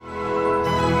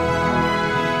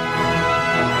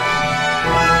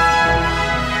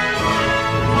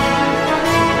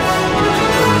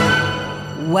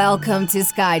Welcome to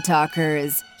Sky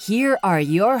Talkers. Here are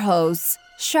your hosts,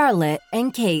 Charlotte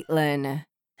and Caitlin.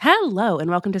 Hello, and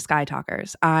welcome to Sky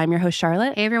Talkers. I'm your host,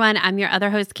 Charlotte. Hey, everyone. I'm your other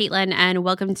host, Caitlin, and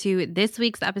welcome to this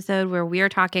week's episode where we are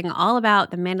talking all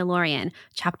about The Mandalorian,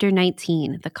 Chapter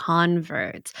 19, The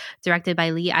Convert, directed by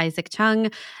Lee Isaac Chung.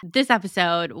 This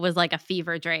episode was like a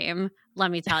fever dream,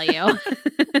 let me tell you.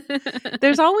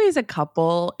 There's always a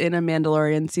couple in a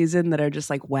Mandalorian season that are just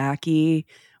like wacky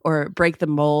or break the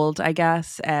mold, I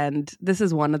guess. And this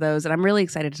is one of those. And I'm really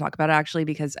excited to talk about it, actually,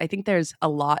 because I think there's a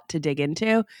lot to dig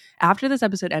into. After this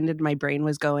episode ended, my brain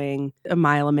was going a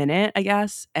mile a minute, I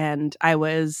guess. And I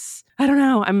don't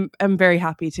know, I'm very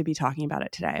happy to be talking about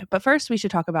it today. But first, we should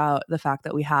talk about the fact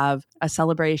that we have a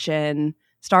celebration,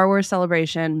 Star Wars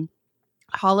celebration,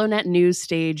 HoloNet news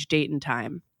stage date and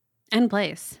time. And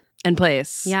place.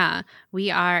 Yeah,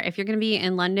 we are. If you're going to be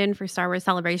in London for Star Wars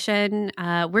Celebration,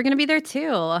 we're going to be there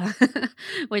too,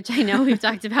 which I know we've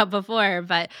talked about before,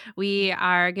 but we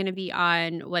are going to be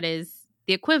on what is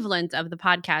the equivalent of the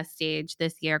podcast stage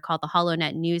this year called the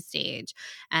HoloNet News Stage.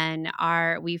 And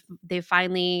they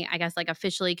finally, I guess, like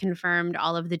officially confirmed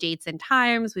all of the dates and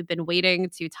times. We've been waiting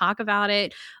to talk about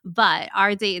it, but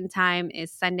our date and time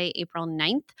is Sunday, April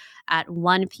 9th at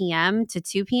 1 p.m. to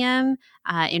 2 p.m.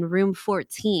 In room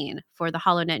 14 for the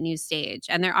HoloNet News Stage.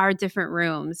 And there are different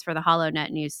rooms for the HoloNet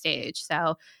News Stage.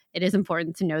 So it is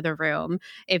important to know the room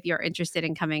if you're interested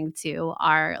in coming to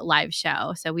our live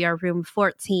show. So we are room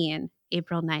 14,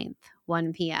 April 9th,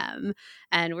 1 p.m.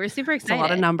 And we're super excited. It's a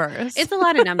lot of numbers. It's a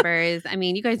lot of numbers. I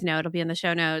mean, you guys know it'll be in the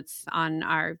show notes on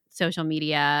our social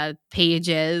media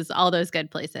pages, all those good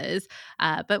places.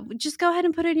 But just go ahead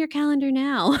and put it in your calendar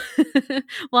now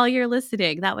while you're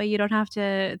listening. That way you don't have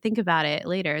to think about it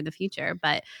later in the future.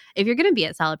 But if you're going to be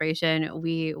at Celebration,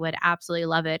 we would absolutely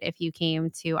love it if you came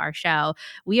to our show.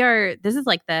 This is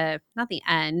like the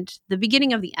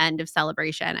beginning of the end of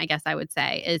Celebration, I guess I would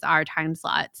say, is our time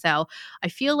slot. So I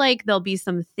feel like there'll be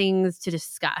some things to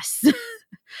discuss.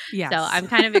 Yes. So I'm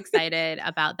kind of excited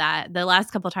about that. The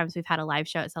last couple of times we've had a live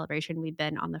show at Celebration, we've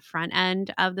been on the front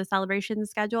end of the Celebration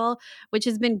schedule, which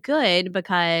has been good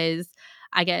because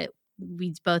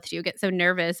we both do get so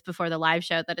nervous before the live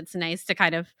show that it's nice to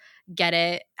kind of get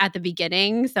it at the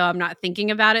beginning. So I'm not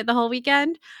thinking about it the whole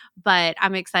weekend, but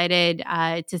I'm excited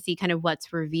to see kind of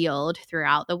what's revealed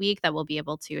throughout the week that we'll be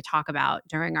able to talk about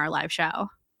during our live show.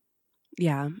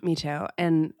 Yeah, me too.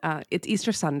 And it's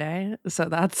Easter Sunday, so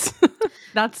that's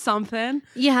that's something.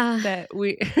 Yeah, that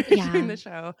we doing the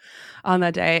show on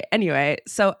that day. Anyway,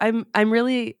 so I'm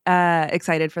really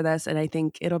excited for this, and I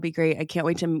think it'll be great. I can't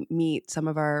wait to meet some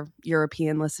of our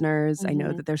European listeners. Mm-hmm. I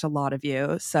know that there's a lot of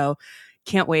you, so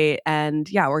can't wait.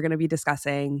 And yeah, we're going to be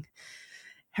discussing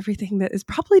everything that is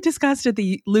probably discussed at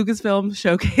the Lucasfilm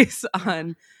showcase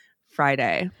on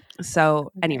Friday.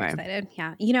 So anyway, excited.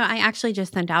 Yeah. I actually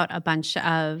just sent out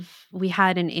we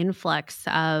had an influx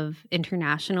of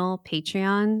international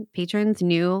Patreon patrons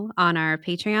new on our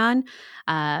Patreon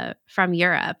from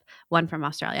Europe, one from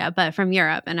Australia, but from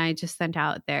Europe. And I just sent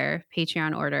out their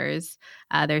Patreon orders,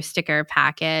 their sticker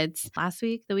packets last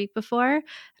week, the week before. And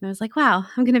I was like, wow,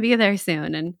 I'm going to be there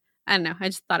soon. And I don't know, I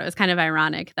just thought it was kind of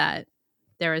ironic that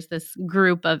there was this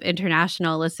group of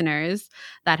international listeners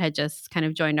that had just kind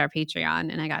of joined our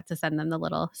Patreon, and I got to send them the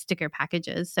little sticker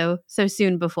packages so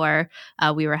soon before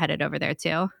we were headed over there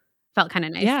too. Felt kind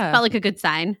of nice. Yeah. Felt like a good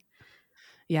sign.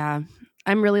 Yeah.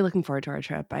 I'm really looking forward to our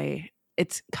trip.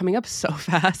 It's coming up so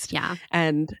fast. Yeah.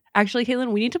 And actually,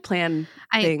 Caitlin, we need to plan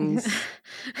things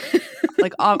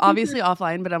like obviously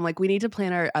offline, but I'm like, we need to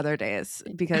plan our other days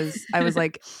because I was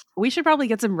like, we should probably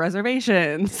get some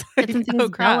reservations. Get some things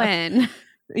going.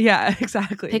 Yeah,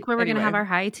 exactly. Pick where we're going to have our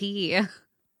high tea.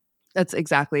 That's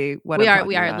exactly what we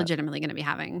are legitimately going to be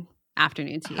having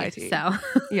afternoon tea. High tea. So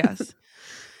yes.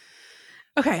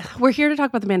 Okay, we're here to talk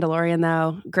about The Mandalorian,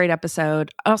 though. Great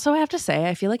episode. Also, I have to say,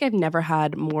 I feel like I've never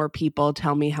had more people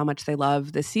tell me how much they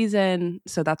love this season,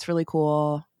 so that's really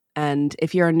cool. And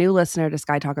if you're a new listener to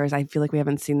Sky Talkers, I feel like we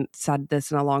haven't said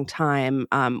this in a long time.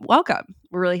 Welcome.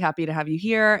 We're really happy to have you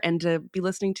here and to be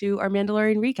listening to our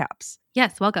Mandalorian recaps.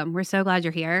 Yes, welcome. We're so glad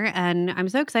you're here. And I'm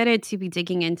so excited to be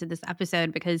digging into this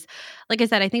episode because, like I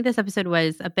said, I think this episode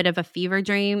was a bit of a fever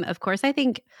dream. Of course, I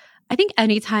think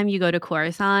anytime you go to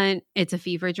Coruscant, it's a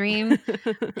fever dream.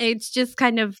 It's just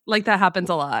kind of like that happens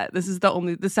a lot. This is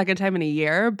the second time in a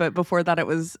year, but before that it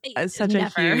was such a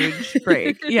huge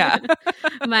break. Yeah.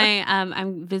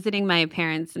 I'm visiting my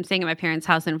parents. I'm staying at my parents'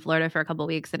 house in Florida for a couple of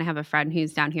weeks, and I have a friend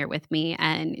who's down here with me,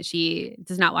 and she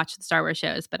does not watch the Star Wars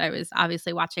shows, but I was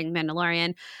obviously watching Mandalorian.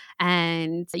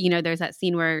 And, there's that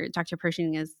scene where Dr.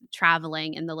 Pershing is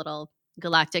traveling in the little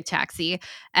galactic taxi,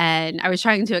 and I was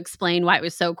trying to explain why it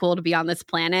was so cool to be on this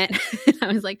planet. I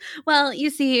was like, well, you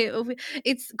see,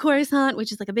 it's Coruscant,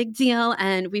 which is like a big deal,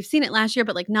 and we've seen it last year,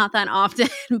 but like not that often,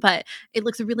 but it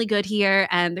looks really good here,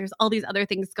 and there's all these other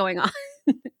things going on.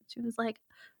 She was like,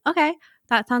 okay,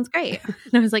 that sounds great.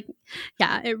 And I was like,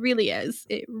 yeah, it really is.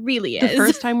 It really is. The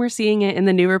first time we're seeing it in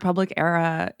the New Republic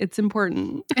era, it's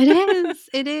important. It is.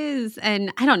 It is.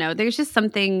 And I don't know, there's just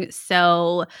something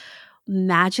so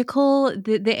magical.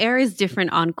 The air is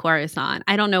different on Coruscant.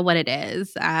 I don't know what it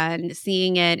is. And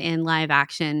seeing it in live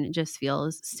action just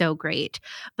feels so great.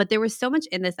 But there was so much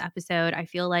in this episode. I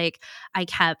feel like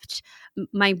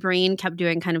my brain kept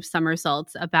doing kind of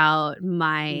somersaults about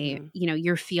my,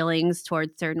 your feelings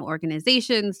towards certain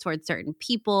organizations, towards certain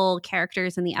people,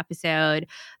 characters in the episode.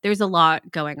 There's a lot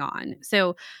going on.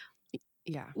 So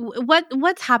yeah.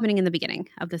 What's happening in the beginning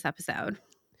of this episode?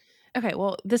 Okay,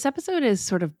 well, this episode is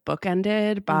sort of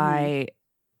bookended by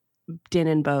Din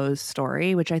and Bo's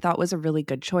story, which I thought was a really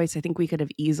good choice. I think we could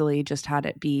have easily just had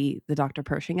it be the Dr.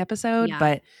 Pershing episode,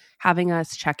 but having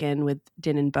us check in with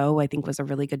Din and Bo, I think was a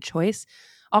really good choice.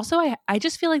 Also, I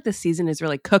just feel like this season is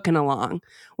really cooking along.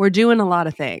 We're doing a lot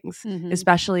of things,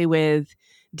 especially with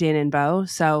Din and Bo.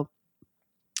 So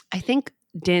I think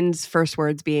Din's first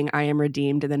words being, I am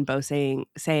redeemed, and then Bo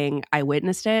saying, I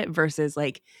witnessed it, versus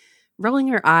like rolling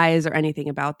her eyes or anything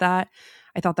about that.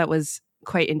 I thought that was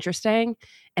quite interesting.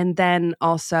 And then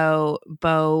also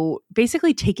Bo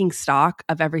basically taking stock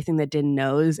of everything that Din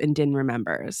knows and Din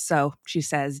remembers. So she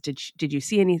says, did you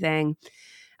see anything?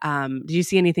 Did you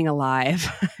see anything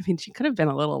alive? I mean, she could have been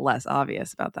a little less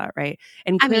obvious about that, right?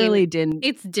 And clearly Din.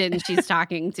 It's Din she's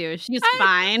talking to. She's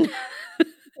fine.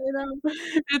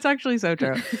 It's actually so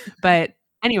true. But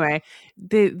anyway,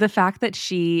 the fact that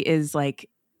she is like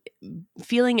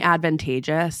feeling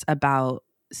advantageous about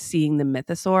seeing the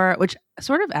mythosaur, which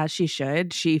sort of as she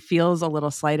should, she feels a little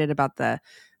slighted about the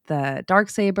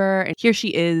Darksaber, and here she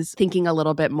is thinking a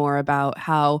little bit more about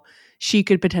how she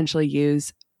could potentially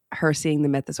use her seeing the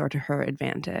mythosaur to her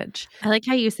advantage. I like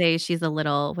how you say she's a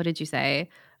little, what did you say?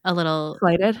 A little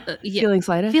slighted? Feeling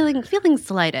slighted? Feeling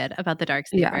slighted about the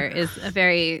Darksaber is a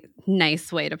very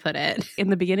nice way to put it.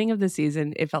 In the beginning of the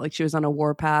season, it felt like she was on a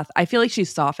warpath. I feel like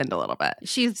she's softened a little bit.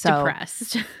 She's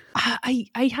depressed.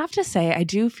 I have to say, I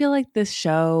do feel like this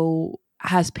show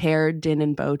has paired Din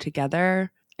and Bo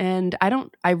together. And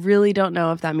I really don't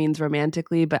know if that means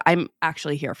romantically, but I'm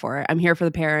actually here for it. I'm here for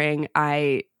the pairing.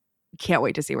 I can't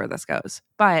wait to see where this goes.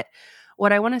 But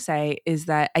what I want to say is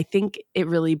that I think it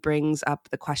really brings up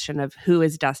the question of who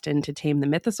is destined to tame the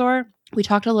mythosaur. We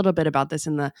talked a little bit about this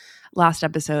in the last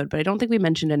episode, but I don't think we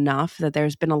mentioned enough that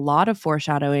there's been a lot of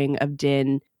foreshadowing of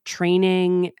Din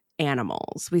training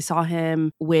animals. We saw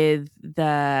him with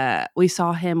the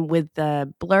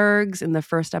blurgs in the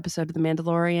first episode of The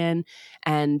Mandalorian,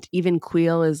 and even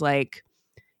Queel is like,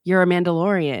 "You're a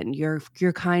Mandalorian.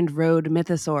 Your kind rode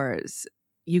mythosaurs.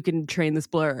 You can train this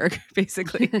blurg,"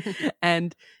 basically.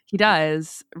 And he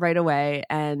does right away.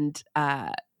 And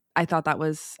I thought that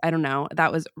was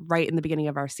right in the beginning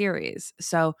of our series.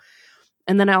 So,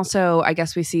 and then also, I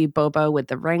guess we see Boba with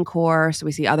the Rancor. So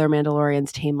we see other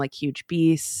Mandalorians tame like huge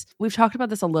beasts. We've talked about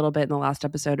this a little bit in the last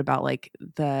episode about like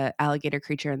the alligator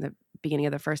creature in the beginning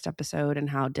of the first episode and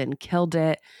how Din killed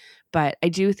it. But I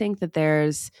do think that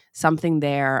there's something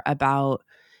there about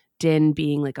Din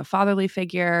being like a fatherly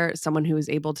figure, someone who is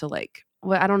able to like,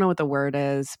 well, I don't know what the word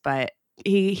is, but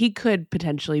he could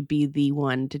potentially be the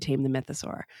one to tame the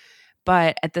mythosaur.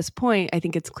 But at this point, I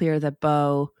think it's clear that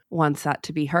Bo wants that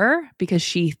to be her because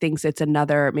she thinks it's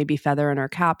another maybe feather in her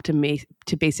cap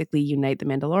to basically unite the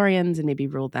Mandalorians and maybe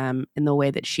rule them in the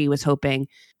way that she was hoping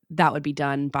that would be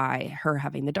done by her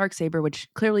having the Darksaber, which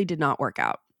clearly did not work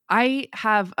out. I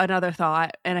have another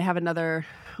thought and I have another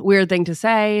weird thing to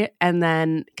say. And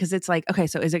then, because it's like, okay,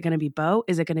 so is it going to be Bo?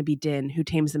 Is it going to be Din who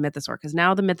tames the mythosaur? Because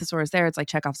now the mythosaur is there. It's like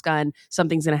Chekhov's gun.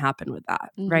 Something's going to happen with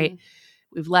that, right?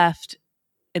 We've left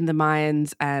in the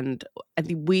mines and I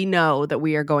think we know that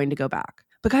we are going to go back.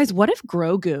 But guys, what if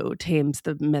Grogu tames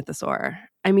the mythosaur?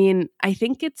 I mean, I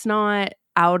think it's not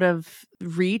out of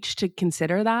reach to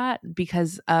consider that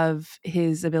because of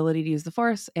his ability to use the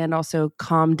Force and also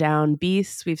calm down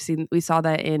beasts. We saw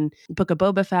that in Book of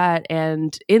Boba Fett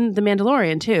and in The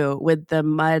Mandalorian too, with the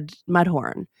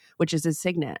Mudhorn, which is his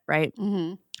signet, right?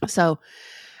 So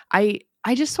I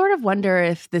I just sort of wonder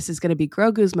if this is going to be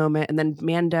Grogu's moment, and then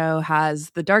Mando has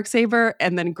the Darksaber,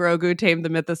 and then Grogu tamed the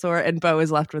Mythosaur, and Bo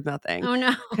is left with nothing. Oh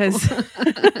no! Because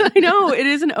I know it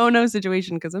is an oh no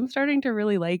situation. Because I'm starting to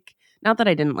really like. Not that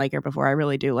I didn't like her before. I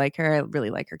really do like her. I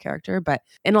really like her character. But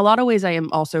in a lot of ways, I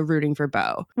am also rooting for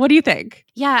Bo. What do you think?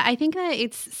 Yeah, I think that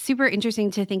it's super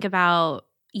interesting to think about,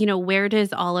 where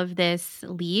does all of this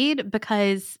lead?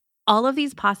 Because all of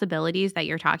these possibilities that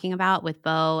you're talking about with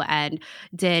Bo and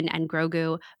Din and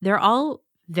Grogu, they're all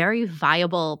very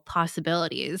viable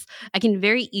possibilities. I can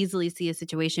very easily see a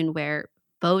situation where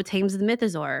Bo tames the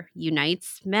Mythosaur,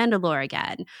 unites Mandalore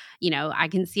again. I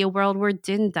can see a world where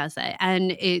Din does it.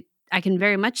 And I can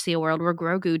very much see a world where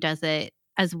Grogu does it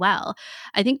as well.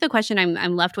 I think the question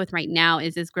I'm left with right now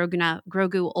is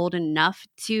Grogu old enough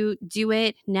to do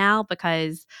it now?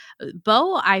 Because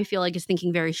Bo, I feel like, is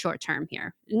thinking very short term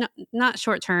here. Not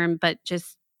short term, but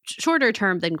just shorter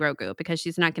term than Grogu, because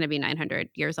she's not going to be 900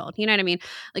 years old. You know what I mean?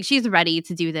 Like, she's ready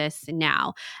to do this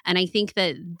now. And I think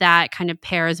that kind of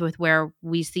pairs with where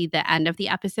we see the end of the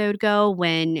episode go,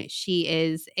 when she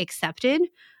is accepted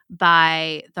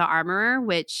by the armorer,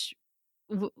 which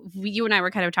you and I were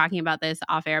kind of talking about this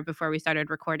off air before we started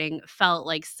recording, felt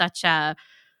like such a,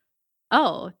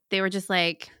 they were just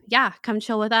like, yeah, come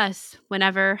chill with us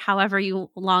whenever, however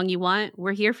long you want.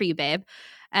 We're here for you, babe.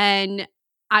 And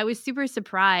I was super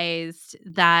surprised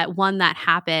that that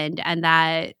happened, and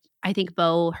that I think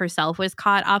Bo herself was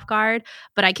caught off guard,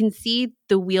 but I can see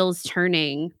the wheels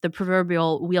turning, the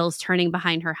proverbial wheels turning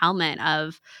behind her helmet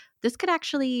of, this could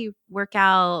actually work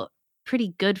out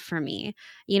pretty good for me.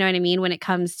 You know what I mean? When it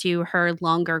comes to her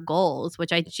longer goals,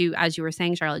 which I do, as you were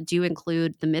saying, Charlotte, do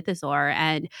include the Mythosaur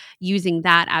and using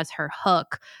that as her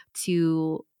hook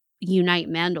to unite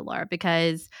Mandalore,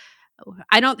 because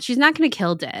she's not going to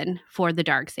kill Din for the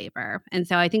Darksaber. And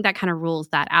so I think that kind of rules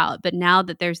that out. But now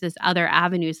that there's this other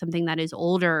avenue, something that is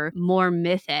older, more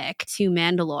mythic to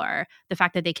Mandalore, the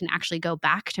fact that they can actually go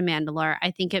back to Mandalore,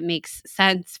 I think it makes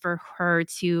sense for her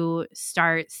to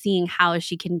start seeing how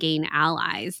she can gain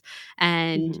allies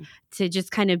and to just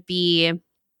kind of be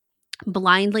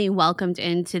blindly welcomed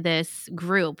into this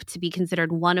group, to be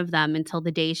considered one of them until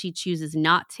the day she chooses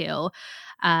not to,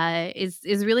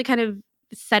 is really kind of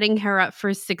setting her up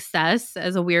for success,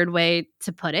 as a weird way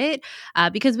to put it,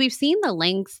 because we've seen the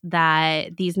lengths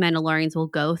that these Mandalorians will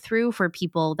go through for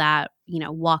people that,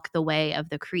 walk the way of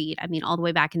the creed. I mean, all the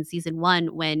way back in season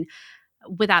 1, when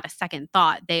without a second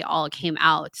thought, they all came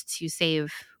out to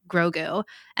save Grogu,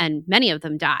 and many of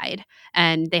them died,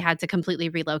 and they had to completely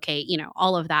relocate.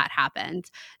 All of that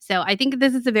happened. So I think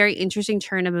this is a very interesting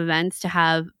turn of events to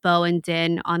have Bo and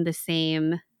Din on the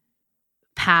same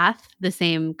path, the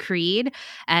same creed.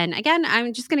 And again,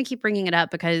 I'm just going to keep bringing it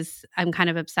up because I'm kind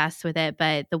of obsessed with it.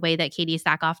 But the way that Katie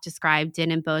Sackhoff described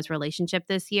Din and Bo's relationship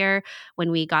this year,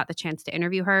 when we got the chance to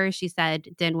interview her, she said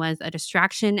Din was a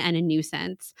distraction and a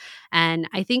nuisance. And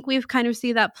I think we've kind of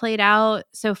seen that played out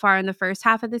so far in the first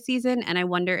half of the season. And I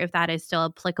wonder if that is still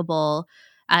applicable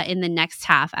in the next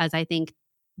half, as I think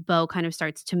Bo kind of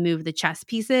starts to move the chess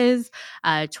pieces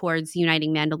towards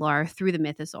uniting Mandalore through the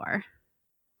Mythosaur.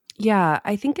 Yeah,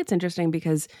 I think it's interesting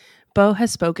because Bo has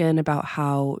spoken about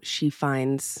how she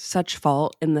finds such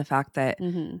fault in the fact that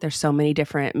there's so many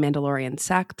different Mandalorian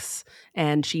sects,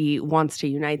 and she wants to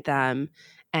unite them,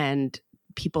 and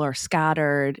people are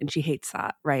scattered, and she hates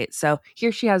that, right? So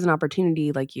here she has an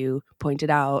opportunity, like you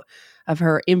pointed out, of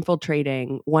her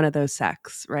infiltrating one of those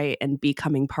sects, right? And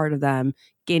becoming part of them,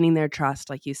 gaining their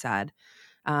trust, like you said.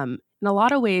 In a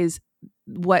lot of ways,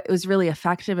 what was really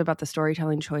effective about the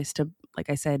storytelling choice to, like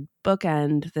I said,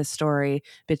 bookend this story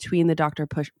between the Dr.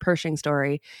 Pershing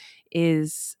story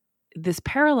is this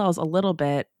parallels a little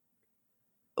bit,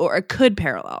 or it could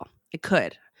parallel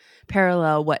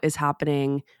what is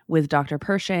happening with Dr.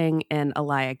 Pershing and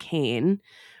Elia Kane,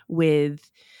 with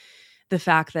the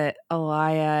fact that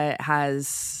Elia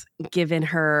has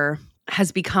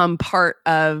become part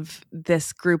of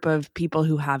this group of people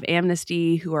who have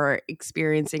amnesty, who are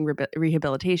experiencing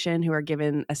rehabilitation, who are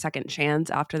given a second chance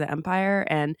after the Empire.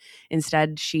 And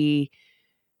instead, she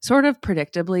sort of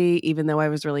predictably, even though I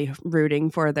was really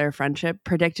rooting for their friendship,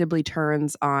 predictably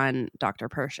turns on Dr.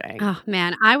 Pershing. Oh,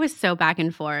 man. I was so back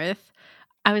and forth.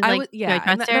 I was like, do I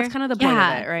trust her? That's kind of the point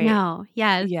of it, right? No.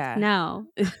 Yes. Yeah. No.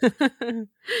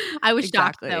 I was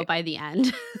shocked, though, by the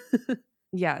end.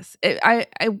 Yes.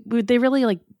 They really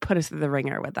like put us through the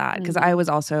ringer with that, because I was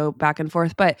also back and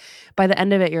forth. But by the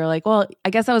end of it, you're like, well, I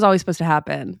guess that was always supposed to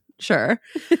happen. Sure.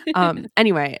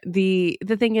 Anyway, the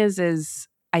thing is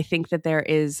I think that there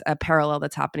is a parallel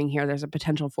that's happening here. There's a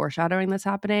potential foreshadowing that's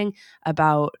happening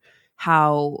about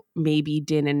how maybe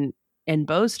Din and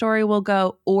Bo's story will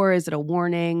go, or is it a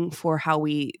warning for how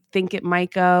we think it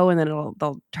might go, and then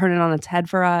they'll turn it on its head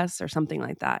for us or something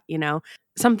like that, you know?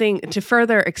 Something to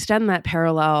further extend that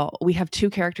parallel, we have two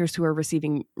characters who are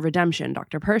receiving redemption,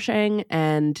 Dr. Pershing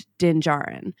and Din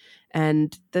Djarin.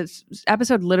 And this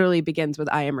episode literally begins with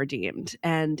 "I am redeemed."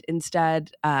 And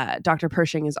instead, Dr.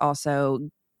 Pershing is also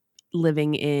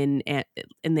living in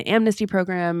the amnesty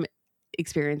program,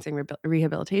 experiencing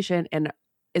rehabilitation, and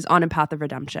is on a path of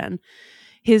redemption.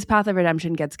 His path of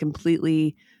redemption gets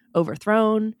completely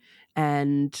overthrown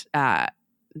and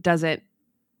doesn't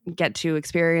get to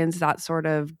experience that sort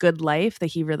of good life that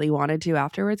he really wanted to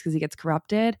afterwards because he gets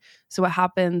corrupted. So what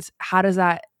happens? How does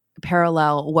that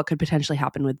parallel what could potentially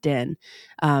happen with Din?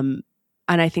 And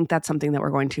I think that's something that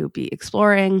we're going to be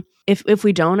exploring. If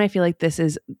we don't, I feel like this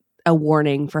is a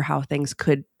warning for how things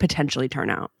could potentially turn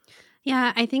out.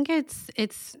 Yeah, I think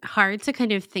it's hard to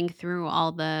kind of think through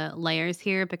all the layers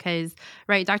here because,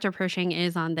 right, Dr. Pershing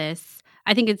is on this.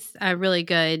 I think it's a really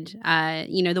good,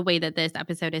 the way that this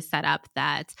episode is set up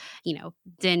that,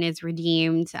 Din is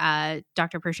redeemed,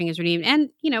 Dr. Pershing is redeemed, and,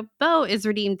 Bo is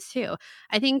redeemed too.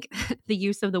 I think the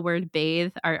use of the word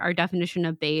bathe, our definition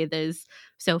of bathe is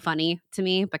so funny to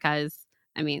me because,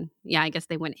 I mean, yeah, I guess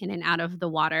they went in and out of the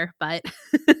water, but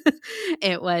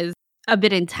it was a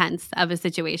bit intense of a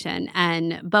situation.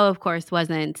 And Bo, of course,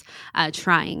 wasn't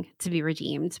trying to be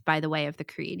redeemed by the way of the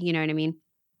creed. You know what I mean?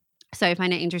 So I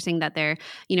find it interesting that there,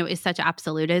 is such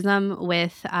absolutism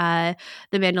with the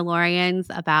Mandalorians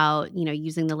about,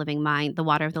 using the living mind, the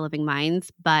water of the living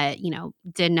minds, but,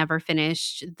 Din never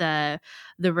finished the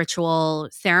ritual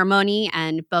ceremony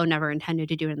and Bo never intended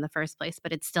to do it in the first place,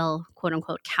 but it still, quote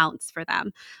unquote, counts for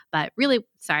them. But really,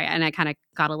 sorry, and I kind of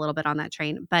got a little bit on that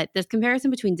train, but this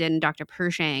comparison between Din and Dr.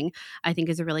 Pershing, I think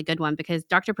is a really good one because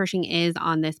Dr. Pershing is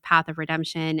on this path of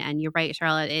redemption. And you're right,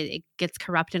 Charlotte, it gets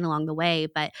corrupted along the way,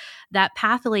 but that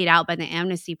path laid out by the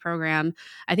amnesty program,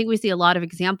 I think we see a lot of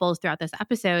examples throughout this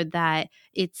episode that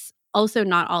it's also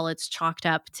not all it's chalked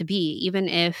up to be. Even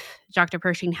if Dr.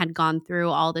 Pershing had gone through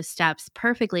all the steps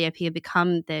perfectly, if he had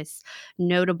become this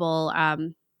notable,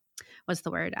 what's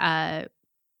the word?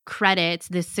 Credit,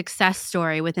 this success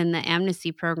story within the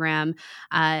amnesty program,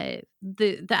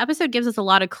 the episode gives us a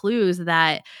lot of clues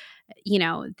that,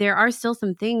 there are still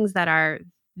some things that are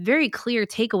very clear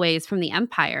takeaways from the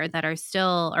empire that are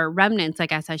still, or remnants, I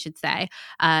guess I should say,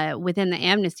 within the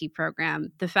amnesty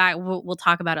program. The fact, we'll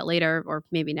talk about it later, or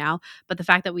maybe now, but the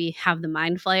fact that we have the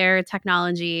mind flayer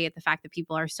technology, the fact that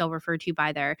people are still referred to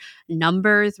by their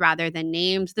numbers rather than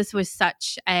names, this was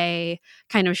such a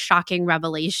kind of shocking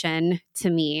revelation to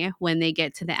me when they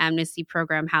get to the amnesty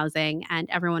program housing and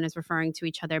everyone is referring to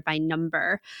each other by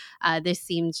number. This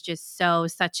seems just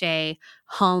such a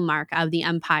hallmark of the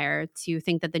empire. To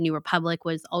think that the New Republic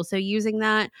was also using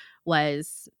that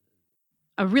was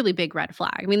a really big red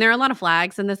flag. I mean, there are a lot of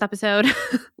flags in this episode,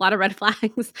 a lot of red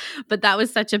flags, but that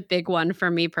was such a big one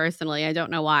for me personally. I don't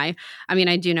know why. I mean,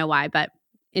 I do know why, but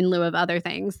in lieu of other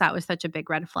things, that was such a big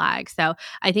red flag. So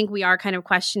I think we are kind of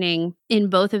questioning in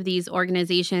both of these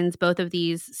organizations, both of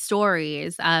these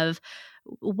stories of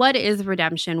what is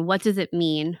redemption? What does it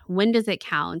mean? When does it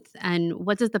count? And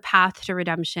what does the path to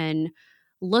redemption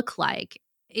look like?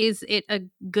 Is it a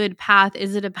good path?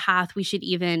 Is it a path we should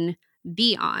even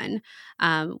be on?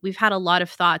 We've had a lot of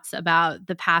thoughts about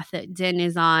the path that Din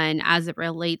is on as it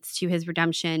relates to his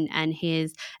redemption and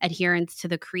his adherence to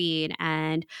the creed.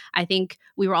 And I think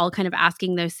we were all kind of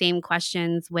asking those same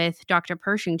questions with Dr.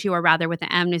 Pershing too, or rather with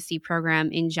the amnesty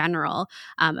program in general,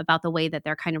 about the way that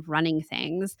they're kind of running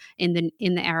things in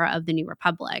the era of the New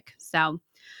Republic. So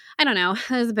I don't know. It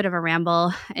was a bit of a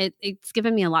ramble. It's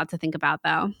given me a lot to think about,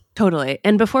 though. Totally.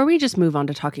 And before we just move on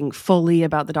to talking fully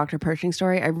about the Dr. Pershing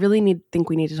story, I really think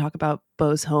we need to talk about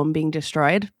Bo's home being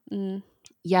destroyed.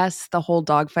 Yes, the whole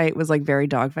dogfight was like very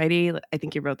dogfighty. I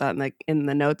think you wrote that in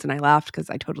the notes, and I laughed because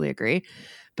I totally agree.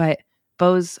 But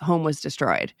Bo's home was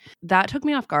destroyed. That took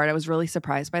me off guard. I was really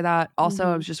surprised by that.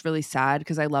 Also, I was just really sad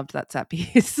because I loved that set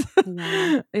piece.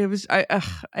 Yeah. It was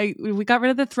we got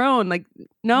rid of the throne. Like,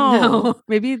 no.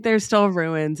 Maybe there's still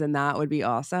ruins, and that would be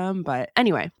awesome. But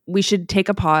anyway, we should take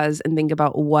a pause and think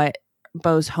about what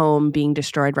Bo's home being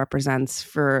destroyed represents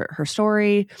for her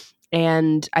story.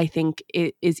 And I think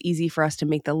it is easy for us to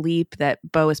make the leap that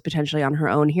Bo is potentially on her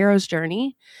own hero's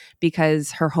journey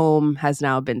because her home has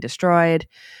now been destroyed.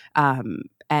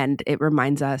 And it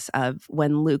reminds us of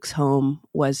when Luke's home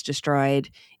was destroyed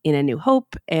in A New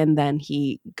Hope, and then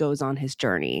he goes on his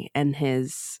journey and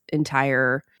his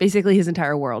entire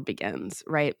world begins,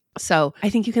 right? So I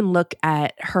think you can look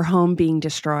at her home being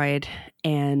destroyed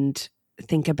and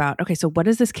think about, okay, so what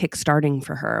is this kickstarting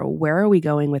for her? Where are we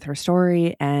going with her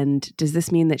story? And does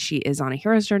this mean that she is on a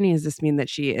hero's journey? Does this mean that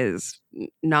she is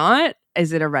not?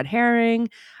 Is it a red herring?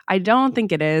 I don't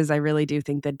think it is. I really do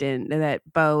think that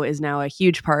Bo is now a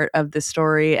huge part of the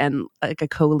story and like a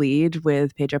co-lead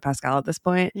with Pedro Pascal at this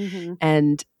point. Mm-hmm.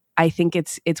 And I think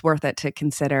it's worth it to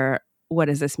consider, what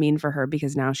does this mean for her?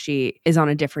 Because now she is on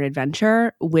a different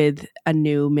adventure with a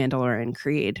new Mandalorian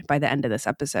creed by the end of this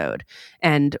episode.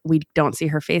 And we don't see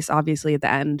her face, obviously, at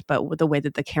the end, but with the way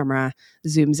that the camera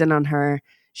zooms in on her,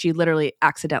 she literally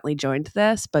accidentally joined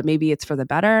this, but maybe it's for the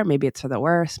better, maybe it's for the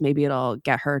worse, maybe it'll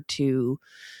get her to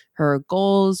her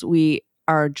goals. We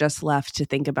are just left to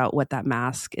think about what that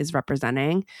mask is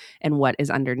representing and what is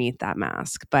underneath that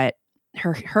mask. But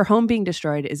her home being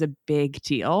destroyed is a big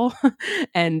deal,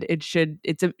 and it should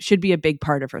be a big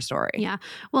part of her story. Yeah.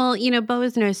 Well, Bo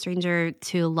is no stranger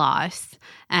to loss,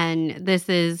 and this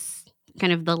is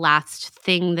kind of the last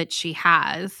thing that she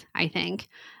has, I think,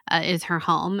 is her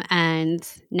home, and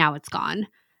now it's gone.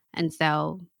 And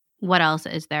so what else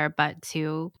is there but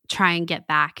to try and get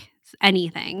back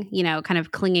anything, kind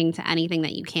of clinging to anything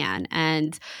that you can.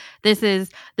 And this is,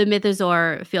 the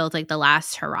Mythosaur feels like the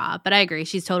last hurrah. But I agree,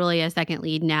 she's totally a second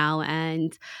lead now.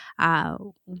 And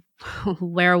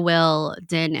where will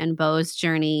Din and Bo's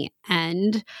journey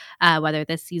end, whether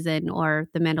this season or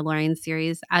the Mandalorian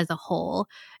series as a whole?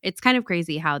 It's kind of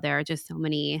crazy how there are just so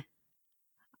many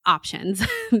options,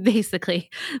 basically,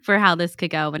 for how this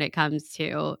could go when it comes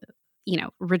to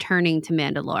returning to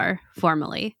Mandalore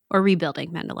formally, or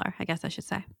rebuilding Mandalore, I guess I should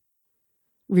say.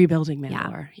 Rebuilding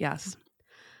Mandalore, yes.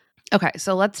 Okay,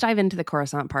 so let's dive into the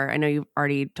Coruscant part. I know you've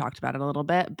already talked about it a little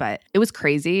bit, but it was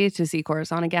crazy to see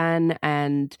Coruscant again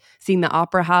and seeing the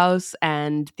Opera House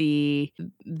and the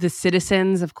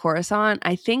citizens of Coruscant.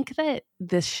 I think that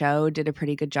this show did a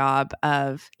pretty good job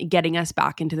of getting us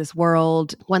back into this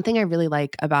world. One thing I really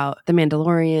like about The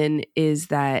Mandalorian is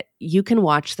that you can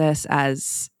watch this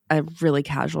as a really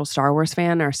casual Star Wars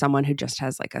fan or someone who just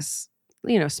has like a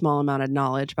small amount of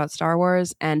knowledge about Star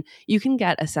Wars, and you can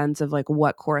get a sense of like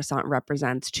what Coruscant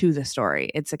represents to the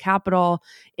story. It's a capital.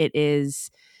 It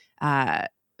is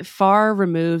far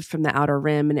removed from the Outer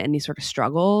Rim and any sort of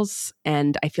struggles,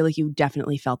 and I feel like you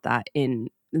definitely felt that in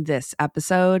this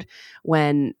episode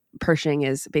when Pershing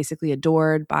is basically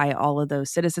adored by all of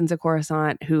those citizens of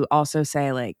Coruscant who also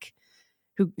say like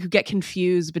who get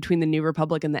confused between the New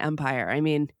Republic and the Empire. I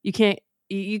mean, you can't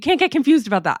get confused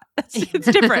about that.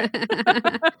 It's different.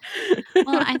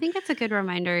 Well, I think it's a good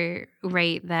reminder,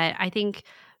 right, that I think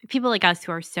people like us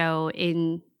who are so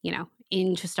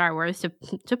into Star Wars,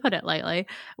 to put it lightly,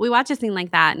 we watch a scene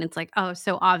like that and it's like, oh,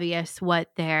 so obvious what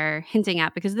they're hinting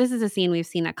at, because this is a scene we've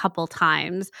seen a couple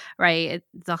times, right?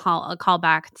 It's a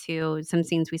callback to some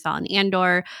scenes we saw in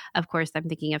Andor. Of course, I'm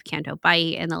thinking of Canto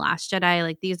Bight and The Last Jedi.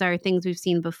 Like, these are things we've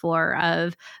seen before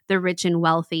of the rich and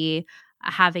wealthy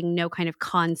having no kind of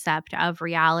concept of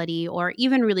reality or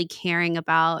even really caring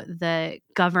about the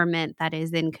government that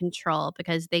is in control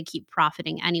because they keep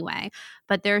profiting anyway.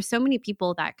 But there are so many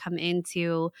people that come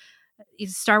into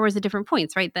Star Wars at different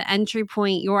points, right?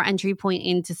 Your entry point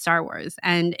into Star Wars.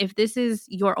 And if this is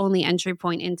your only entry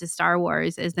point into Star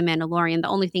Wars is The Mandalorian, the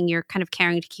only thing you're kind of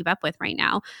caring to keep up with right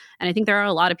now. And I think there are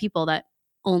a lot of people that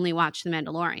only watch The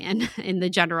Mandalorian in the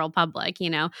general public,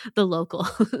 the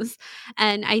locals.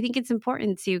 And I think it's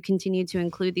important to continue to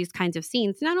include these kinds of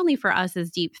scenes, not only for us as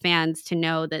deep fans to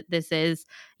know that this is,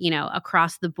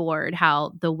 across the board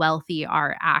how the wealthy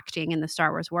are acting in the Star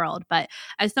Wars world, but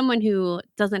as someone who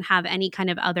doesn't have any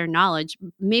kind of other knowledge,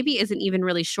 maybe isn't even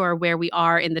really sure where we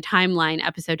are in the timeline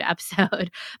episode to episode,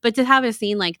 but to have a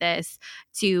scene like this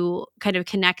to kind of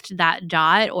connect that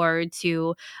dot, or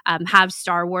to have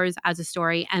Star Wars as a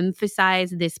story emphasize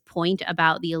this point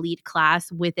about the elite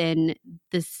class within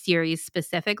the series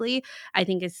specifically, I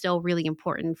think is still really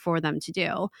important for them to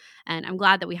do. And I'm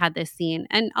glad that we had this scene.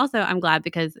 And also I'm glad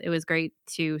because it was great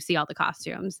to see all the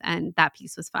costumes, and that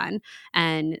piece was fun.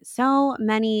 And so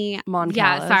many Mon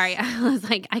yeah, Calis. Sorry. I was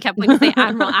like, I kept wanting to say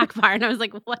Admiral Akbar, and I was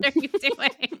like, what are you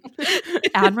doing?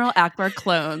 Admiral Akbar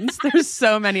clones. There's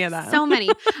so many of them. So many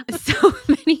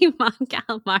Mon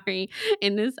Calamari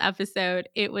in this episode.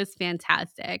 It was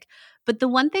fantastic. But the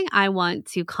one thing I want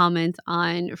to comment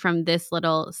on from this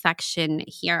little section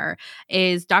here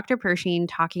is Dr. Pershing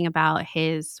talking about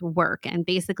his work and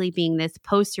basically being this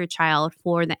poster child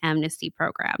for the amnesty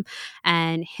program,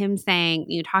 and him saying,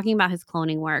 talking about his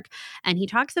cloning work. And he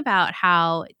talks about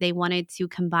how they wanted to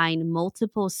combine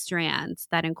multiple strands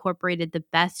that incorporated the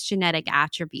best genetic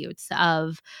attributes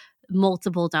of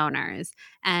multiple donors.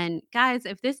 And guys,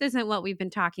 if this isn't what we've been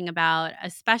talking about,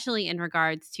 especially in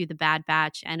regards to the Bad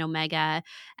Batch and Omega,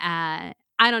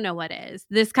 I don't know what is.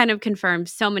 This kind of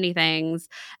confirms so many things.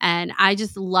 And I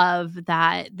just love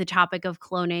that the topic of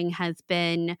cloning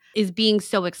is being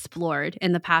so explored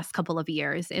in the past couple of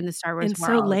years in the Star Wars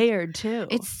world. And so layered too.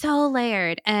 It's so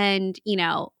layered. And,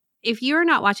 if you're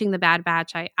not watching The Bad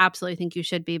Batch, I absolutely think you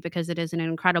should be, because it is an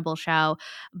incredible show.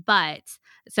 But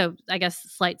so I guess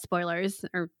slight spoilers,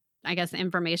 or I guess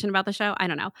information about the show. I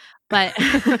don't know. But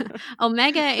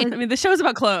Omega is... I mean, the show's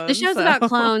about clones. The show's about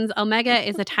clones. Omega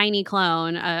is a tiny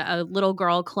clone, a little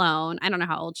girl clone. I don't know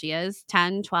how old she is,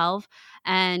 10, 12.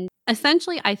 And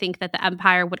essentially, I think that the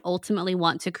Empire would ultimately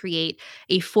want to create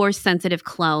a Force-sensitive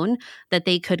clone that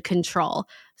they could control,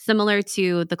 similar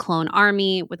to the clone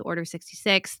army with Order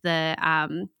 66,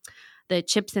 the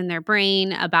chips in their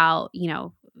brain about,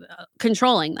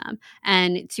 controlling them.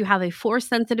 And to have a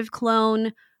Force-sensitive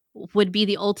clone would be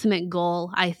the ultimate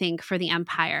goal, I think, for the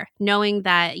Empire, knowing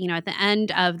that, at the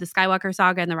end of the Skywalker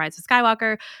saga and the Rise of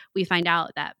Skywalker, we find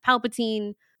out that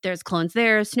Palpatine, there's clones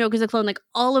there, Snoke is a clone, like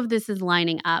all of this is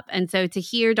lining up. And so to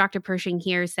hear Dr. Pershing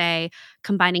here say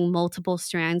combining multiple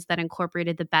strands that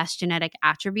incorporated the best genetic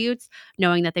attributes,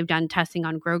 knowing that they've done testing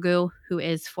on Grogu, who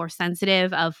is Force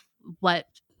sensitive, of what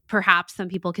perhaps some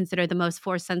people consider the most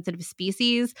Force sensitive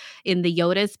species in the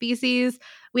Yoda species.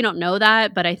 We don't know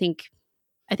that, but I think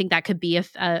that could be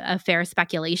a fair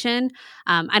speculation.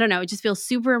 I don't know. It just feels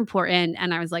super important.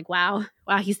 And I was like, wow,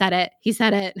 he said it. He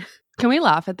said it. Can we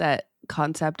laugh at that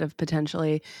concept of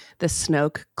potentially the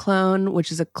Snoke clone,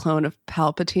 which is a clone of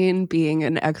Palpatine, being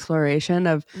an exploration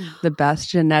of the best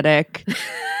genetic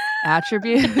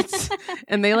attributes?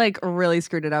 And they really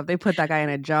screwed it up. They put that guy in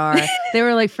a jar. They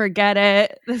were like, forget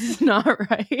it. This is not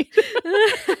right.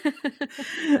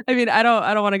 I mean, I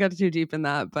don't want to go too deep in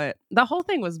that, but the whole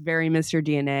thing was very Mr.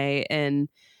 DNA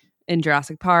in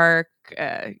Jurassic Park,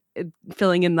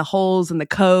 filling in the holes in the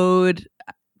code.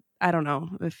 I don't know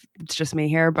if it's just me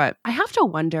here, but I have to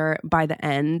wonder by the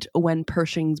end, when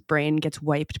Pershing's brain gets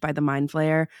wiped by the Mind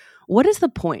Flayer, what is the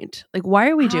point? Like, why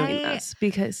are we doing this?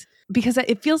 Because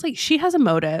it feels like she has a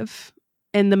motive,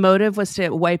 and the motive was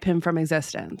to wipe him from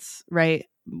existence, right?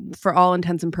 For all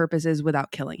intents and purposes,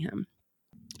 without killing him.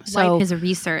 So, wipe his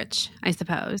research, I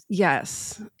suppose.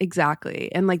 Yes,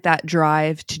 exactly. And that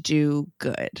drive to do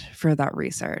good for that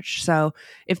research. So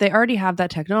if they already have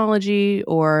that technology,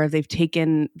 or they've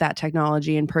taken that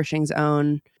technology in Pershing's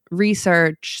own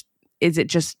research, is it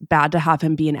just bad to have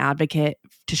him be an advocate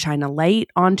to shine a light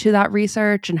onto that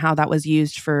research and how that was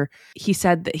used for... He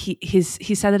said that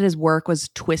he said that his work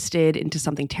was twisted into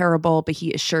something terrible, but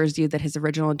he assures you that his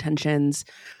original intentions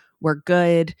were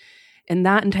good. And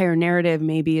that entire narrative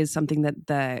maybe is something that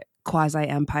the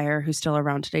quasi-empire who's still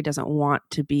around today doesn't want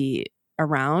to be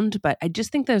around. But I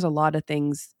just think there's a lot of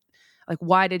things, like,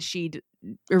 why did she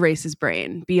erase his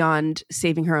brain beyond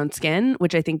saving her own skin,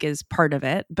 which I think is part of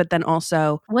it. But then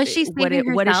also, was she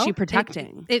saving what is herself? she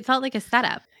protecting? It felt like a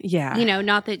setup. Yeah.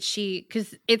 Not that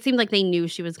because it seemed like they knew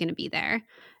she was going to be there,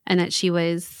 and that she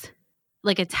was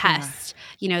like a test,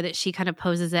 that she kind of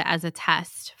poses it as a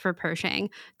test for Pershing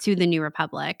to the New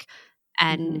Republic.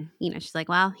 And, she's like,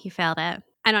 well, he failed it.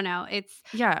 I don't know. It's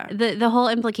the whole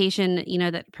implication,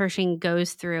 that Pershing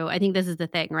goes through. I think this is the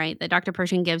thing, right? That Dr.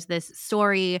 Pershing gives this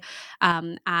story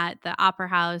at the Opera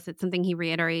House. It's something he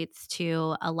reiterates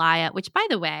to Alaya, which, by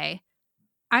the way,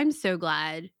 I'm so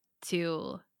glad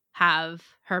to have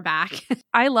her back.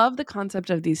 I love the concept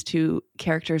of these two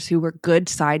characters who were good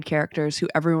side characters who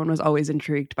everyone was always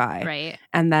intrigued by. Right.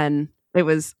 And then it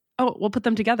was, we'll put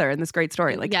them together in this great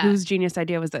story. Whose genius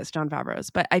idea was this? John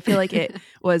Favreau's. But I feel like it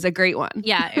was a great one.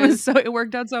 Yeah. It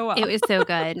worked out so well. It was so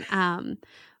good.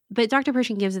 But Dr.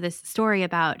 Pershing gives this story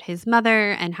about his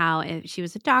mother and how if she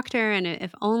was a doctor, and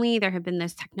if only there had been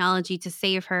this technology to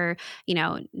save her,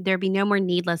 there'd be no more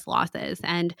needless losses.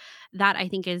 And that, I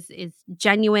think, is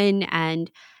genuine and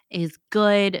is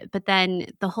good. But then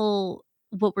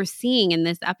what we're seeing in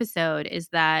this episode is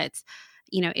that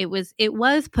it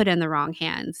was put in the wrong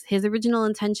hands. His original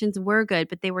intentions were good,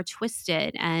 but they were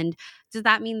twisted. And does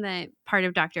that mean that part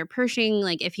of Dr. Pershing,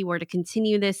 if he were to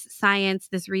continue this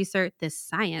research,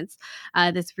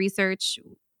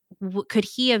 could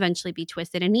he eventually be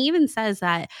twisted? And he even says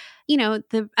that,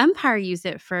 the Empire used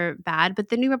it for bad, but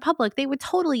the New Republic, they would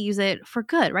totally use it for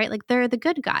good, right? They're the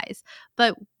good guys.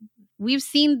 But we've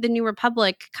seen the New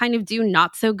Republic kind of do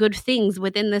not so good things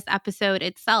within this episode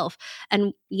itself.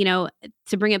 And,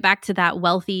 to bring it back to that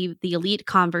the elite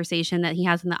conversation that he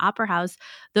has in the Opera House,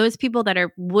 those people that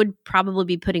would probably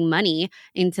be putting money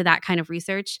into that kind of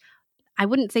research, I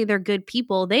wouldn't say they're good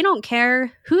people. They don't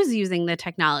care who's using the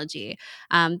technology.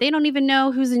 They don't even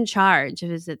know who's in charge.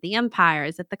 Is it the Empire?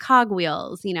 Is it the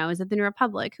cogwheels? Is it the New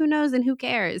Republic? Who knows and who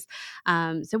cares?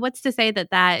 So what's to say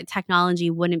that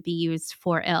technology wouldn't be used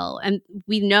for ill? And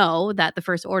we know that the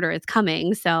First Order is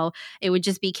coming, so it would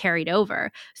just be carried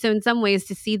over. So in some ways,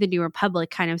 to see the New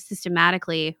Republic kind of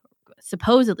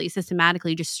supposedly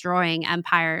systematically destroying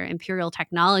Empire imperial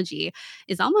technology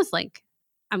is almost like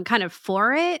I'm kind of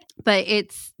for it, but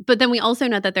then we also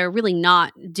know that they're really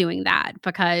not doing that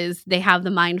because they have the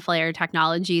Mind Flayer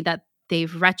technology that they've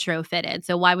retrofitted.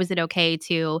 So why was it okay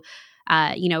to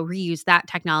reuse that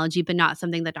technology, but not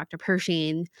something that Dr.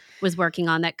 Pershing was working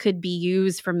on that could be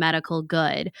used for medical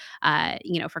good,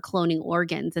 for cloning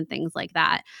organs and things like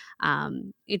that.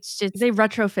 It's just they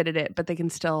retrofitted it, but they can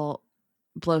still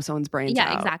blow someone's brains out.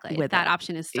 Yeah, exactly. With that it.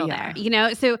 option is still Yeah.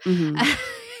 there. So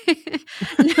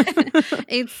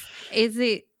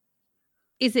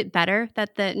is it better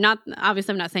that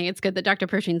obviously I'm not saying it's good that Dr.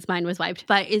 Pershing's mind was wiped,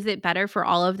 but is it better for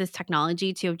all of this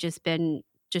technology to have just been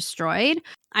destroyed?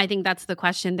 I think that's the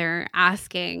question they're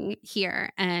asking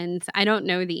here. And I don't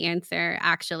know the answer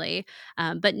actually.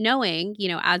 But knowing,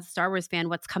 as a Star Wars fan,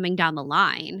 what's coming down the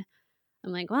line,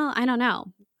 I'm like, well, I don't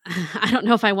know. I don't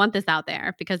know if I want this out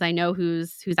there because I know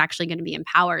who's actually going to be in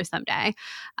power someday,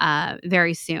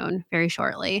 very soon, very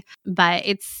shortly. But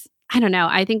I don't know.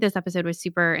 I think this episode was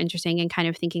super interesting and kind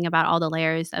of thinking about all the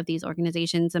layers of these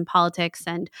organizations and politics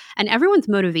and everyone's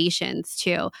motivations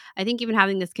too. I think even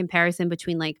having this comparison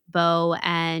between like Bo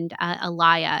and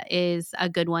Elia is a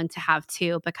good one to have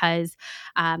too, because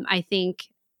I think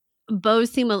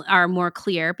Bo's are more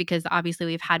clear because obviously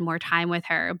we've had more time with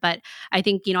her. But I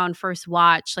think, on first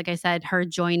watch, like I said, her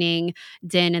joining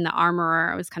Din and the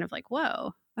Armorer, I was kind of like,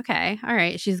 whoa, okay, all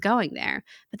right, she's going there.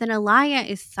 But then Elia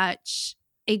is such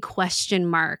a question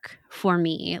mark for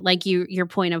me. Like your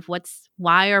point of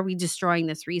why are we destroying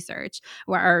this research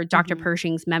or Dr.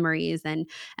 Pershing's memories and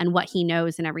what he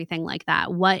knows and everything like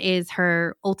that? What is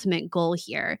her ultimate goal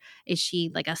here? Is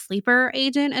she like a sleeper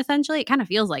agent essentially? It kind of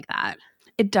feels like that.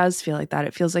 It does feel like that.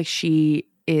 It feels like she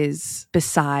is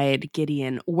beside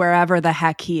Gideon, wherever the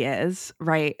heck he is,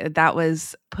 right? That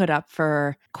was put up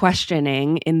for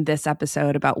questioning in this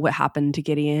episode about what happened to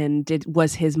Gideon.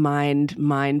 Was his mind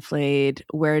flayed?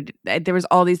 There was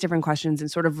all these different questions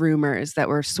and sort of rumors that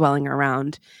were swelling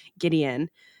around Gideon.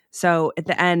 So at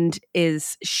the end,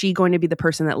 is she going to be the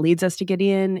person that leads us to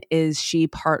Gideon? Is she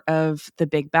part of the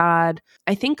big bad?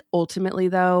 I think ultimately,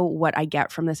 though, what I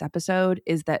get from this episode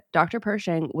is that Dr.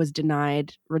 Pershing was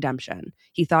denied redemption.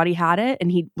 He thought he had it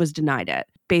and he was denied it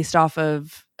based off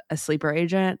of a sleeper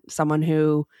agent, someone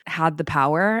who had the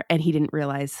power and he didn't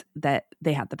realize that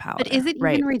they had the power. But is it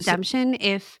even redemption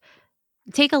if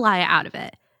take Elia out of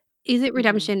it? Is it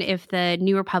redemption if the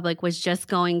New Republic was just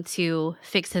going to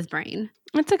fix his brain?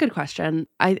 That's a good question.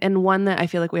 And one that I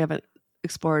feel like we haven't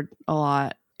explored a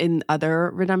lot in other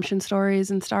redemption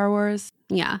stories in Star Wars.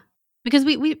 Yeah. Because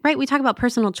we talk about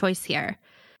personal choice here.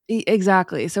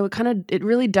 Exactly. So it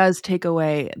really does take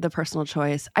away the personal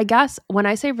choice. I guess when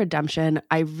I say redemption,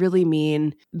 I really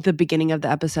mean the beginning of the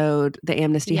episode, the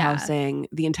amnesty housing,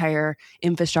 the entire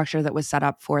infrastructure that was set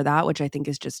up for that, which I think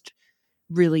is just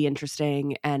really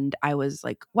interesting. And I was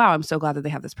like, wow, I'm so glad that they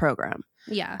have this program.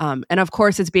 Yeah. And of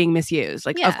course it's being misused.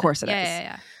 Of course it is.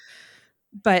 Yeah.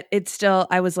 But it's still,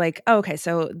 I was like, oh, okay,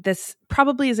 so this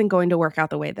probably isn't going to work out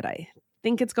the way that I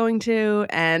think it's going to.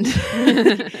 And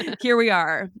here we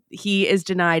are. He is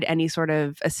denied any sort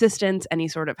of assistance, any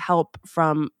sort of help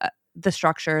from the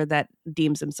structure that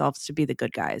deems themselves to be the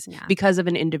good guys because of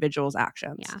an individual's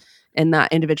actions. Yeah. And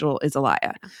that individual is Elia.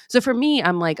 Yeah. So for me,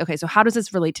 I'm like, okay, so how does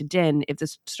this relate to Din? If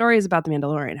this story is about the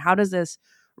Mandalorian, how does this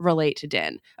relate to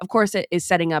Din? Of course, it is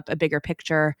setting up a bigger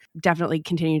picture, definitely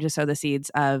continue to sow the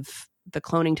seeds of the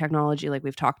cloning technology like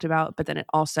we've talked about. But then it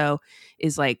also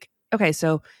is like, okay,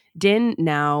 so Din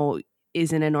now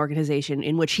is in an organization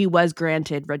in which he was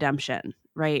granted redemption,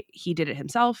 right? He did it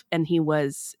himself and he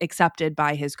was accepted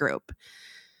by his group.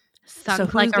 So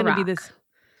who's going to be this?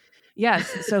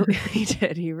 Yes. So he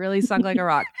did. He really sunk like a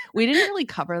rock. We didn't really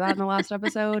cover that in the last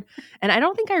episode. And I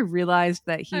don't think I realized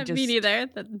that he just... Me neither.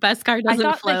 The Beskar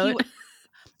doesn't float.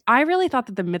 I really thought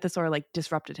that the mythosaur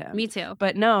disrupted him. Me too.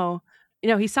 But no,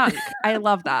 he sunk. I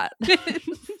love that.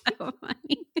 So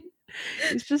funny.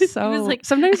 It's just so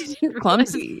sometimes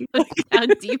clumsy. How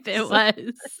deep it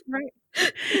was. Right.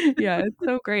 Yeah, it's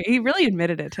so great. He really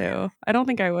admitted it too. I don't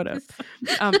think I would have.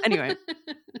 Anyway.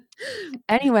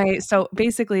 Anyway, so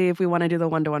basically, if we want to do the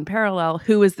one-to-one parallel,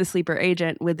 who is the sleeper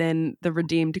agent within the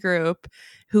redeemed group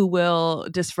who will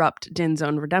disrupt Din's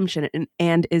own redemption?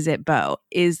 And is it Bo?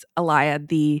 Is Elia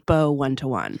the Bo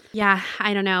one-to-one? Yeah,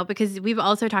 I don't know, because we've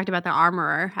also talked about the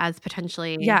armorer as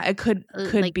potentially. Yeah, it could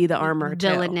like, be the armor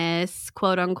villainous, too.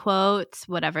 Quote unquote,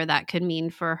 whatever that could mean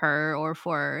for her or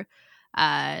for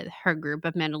her group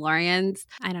of Mandalorians.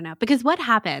 I don't know, because what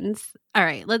happens? All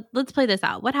right, let's play this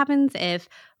out. What happens if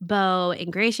Bo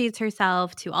ingratiates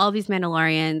herself to all of these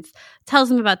Mandalorians, tells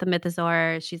them about the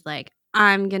mythosaur? She's like,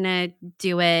 I'm gonna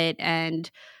do it, and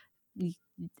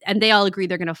they all agree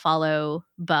they're going to follow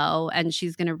Bo, and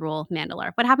she's going to rule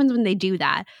Mandalore. What happens when they do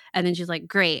that? And then she's like,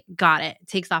 great, got it.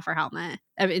 Takes off her helmet.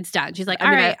 It's done. She's like, all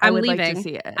right, I'm leaving. Like to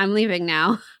see it. I'm leaving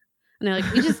now. And they're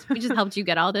like, we just helped you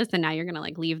get all this, and now you're going to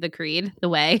like leave the creed, the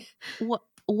way.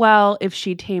 Well, if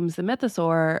she tames the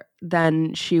mythosaur,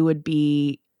 then she would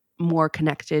be more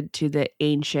connected to the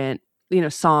ancient,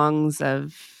 songs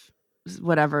of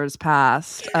whatever's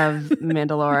past of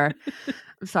Mandalore.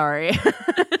 Sorry.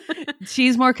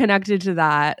 She's more connected to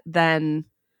that than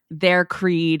their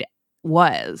creed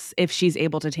was if she's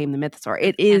able to tame the mythosaur.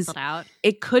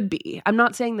 It could be. I'm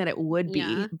not saying that it would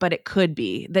be, but it could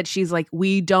be that she's like,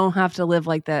 we don't have to live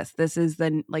like this. This is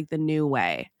the new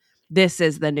way. This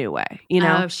is the new way,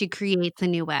 Oh, she creates a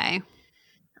new way.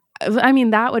 I mean,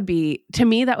 that would be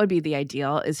the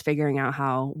ideal, is figuring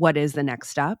out what is the next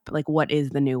step? Like, what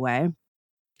is the new way?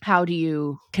 How do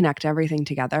you connect everything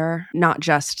together? Not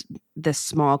just this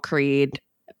small creed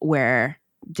where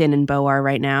Din and Bo are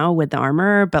right now with the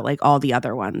armor, but like all the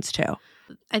other ones too.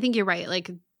 I think you're right.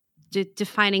 Like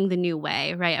defining the new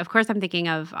way, right? Of course, I'm thinking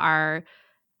of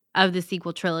the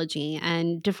sequel trilogy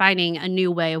and defining a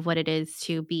new way of what it is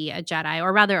to be a Jedi,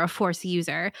 or rather a Force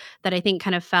user, that I think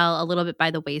kind of fell a little bit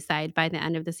by the wayside by the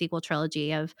end of the sequel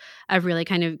trilogy of really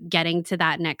kind of getting to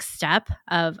that next step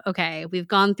of, okay, we've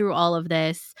gone through all of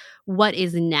this. What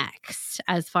is next,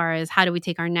 as far as how do we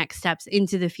take our next steps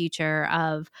into the future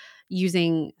of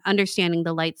understanding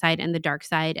the light side and the dark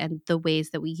side and the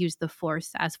ways that we use the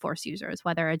Force as Force users,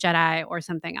 whether a Jedi or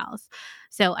something else.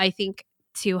 So I think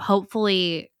to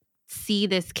hopefully see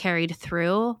this carried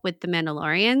through with the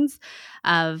Mandalorians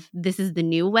of this is the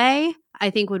new way, I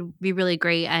think would be really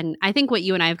great. And I think what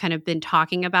you and I have kind of been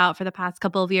talking about for the past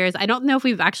couple of years, I don't know if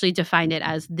we've actually defined it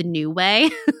as the new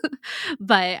way,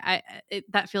 but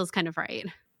that feels kind of right.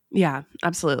 Yeah,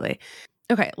 absolutely.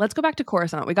 Okay, let's go back to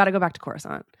Coruscant. We got to go back to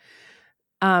Coruscant.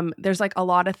 There's like a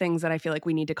lot of things that I feel like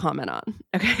we need to comment on.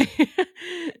 Okay.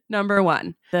 Number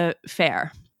one, the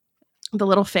fair, the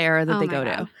little fair that they go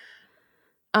to.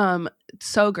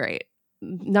 So great.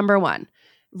 Number one,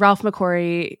 Ralph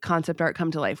McQuarrie concept art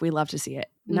come to life. We love to see it.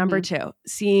 Mm-hmm. Number two,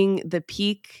 seeing the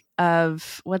peak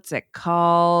of, what's it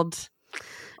called?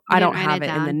 I don't have it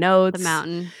in the notes. The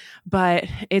mountain. But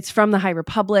it's from the High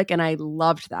Republic, and I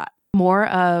loved that. More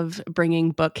of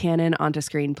bringing book canon onto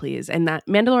screen, please. And that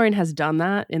Mandalorian has done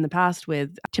that in the past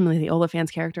with Timothy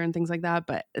Olyphant's character and things like that.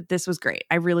 But this was great.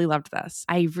 I really loved this.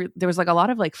 There was like a lot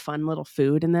of like fun little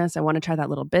food in this. I want to try that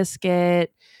little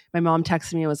biscuit. My mom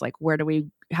texted me and was like, how do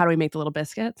we make the little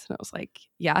biscuits? And I was like,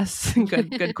 yes,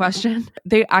 good question.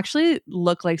 They actually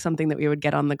look like something that we would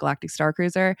get on the Galactic Star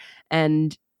Cruiser.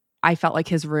 And I felt like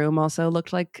his room also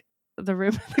looked like the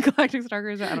room of the Galactic Star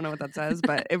Cruiser. I don't know what that says,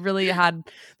 but it really had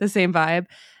the same vibe.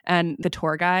 And the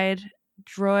tour guide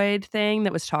droid thing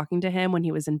that was talking to him when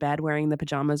he was in bed wearing the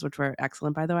pajamas, which were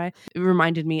excellent, by the way, it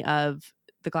reminded me of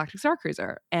the Galactic Star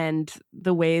Cruiser and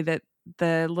the way that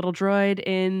the little droid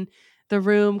in the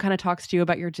room kind of talks to you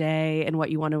about your day and what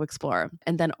you want to explore.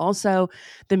 And then also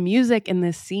the music in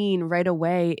this scene right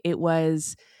away, it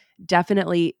was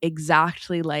definitely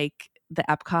exactly like the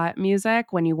Epcot music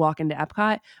when you walk into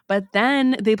Epcot, but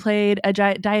then they played a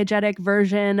diegetic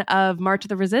version of March of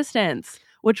the Resistance,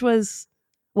 which was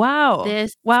wow.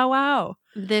 Wow.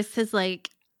 This is like,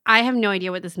 I have no idea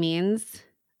what this means.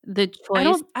 The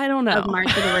choice I don't know. Of March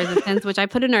of the Resistance, which I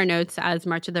put in our notes as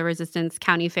March of the Resistance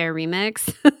County Fair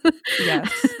remix.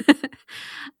 Yes.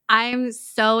 I'm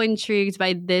so intrigued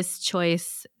by this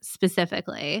choice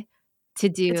specifically.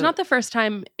 It's not the first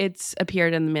time it's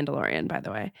appeared in The Mandalorian, by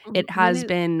the way. It has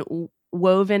been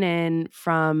woven in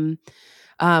from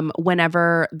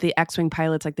whenever the X-Wing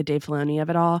pilots, like the Dave Filoni of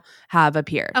it all, have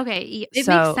appeared. Okay, it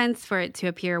makes sense for it to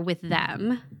appear with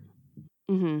them.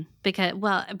 Mm-hmm.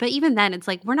 But even then, it's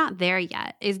like, we're not there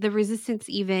yet. Is the Resistance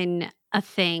even a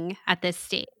thing at this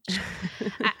stage?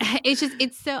 I guess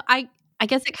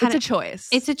it kind of... It's a choice.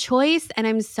 It's a choice, and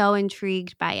I'm so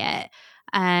intrigued by it.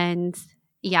 And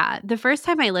Yeah, the first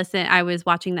time I was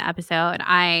watching the episode,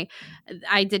 I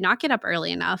did not get up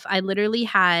early enough. I literally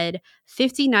had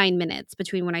 59 minutes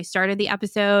between when I started the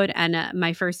episode and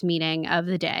my first meeting of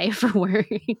the day for work.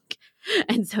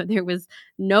 And so there was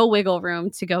no wiggle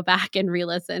room to go back and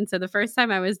re-listen. So the first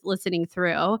time I was listening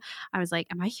through, I was like,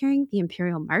 am I hearing the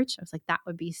Imperial March? I was like, that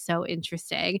would be so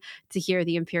interesting to hear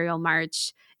the Imperial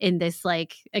March in this,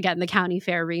 like, again, the county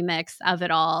fair remix of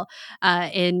it all,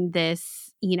 in this,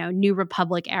 New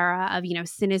Republic era of,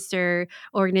 sinister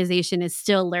organization is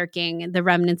still lurking. The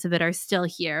remnants of it are still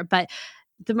here. But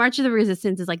the March of the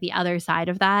Resistance is like the other side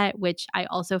of that, which I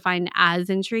also find as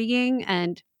intriguing.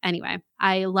 And anyway,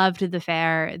 I loved the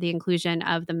fair, the inclusion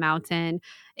of the mountain.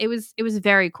 It was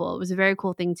very cool. It was a very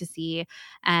cool thing to see,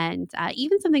 and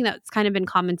even something that's kind of been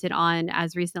commented on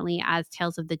as recently as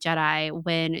Tales of the Jedi,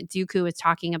 when Dooku was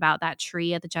talking about that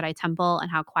tree at the Jedi Temple and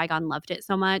how Qui-Gon loved it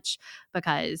so much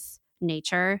because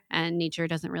nature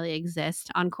doesn't really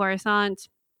exist on Coruscant.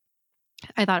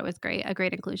 I thought it was great, a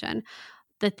great inclusion.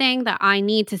 The thing that I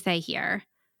need to say here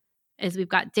is we've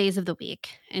got days of the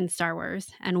week in Star Wars,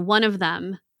 and one of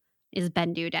them is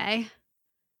Bendu Day.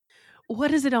 What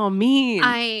does it all mean?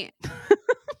 I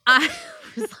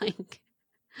was like,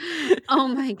 oh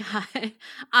my God.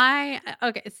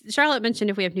 Okay. Charlotte mentioned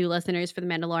if we have new listeners for The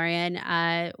Mandalorian,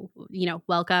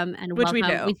 welcome and Which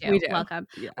welcome. we do. Welcome.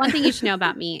 Yeah. One thing you should know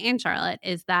about me and Charlotte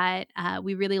is that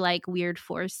we really like weird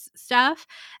Force stuff.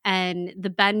 And the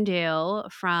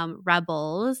Bendu from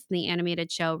Rebels, the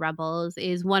animated show Rebels,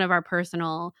 is one of our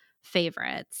personal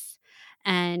favorites.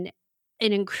 And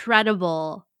an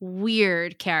incredible,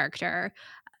 weird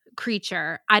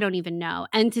creature, I don't even know,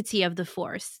 entity of the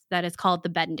Force that is called the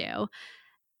Bendu.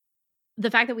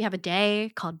 The fact that we have a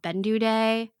day called Bendu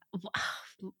Day,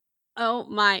 oh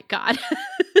my God.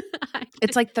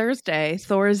 It's like Thor's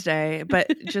Day,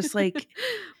 but just like,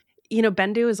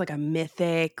 Bendu is like a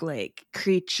mythic, like,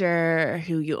 creature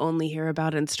who you only hear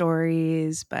about in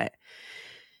stories, but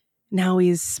now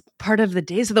he's part of the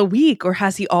days of the week, or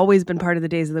has he always been part of the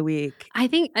days of the week? I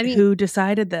mean, who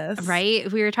decided this?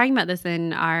 Right? We were talking about this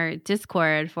in our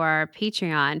Discord for our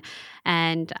Patreon,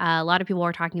 and a lot of people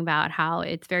were talking about how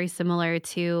it's very similar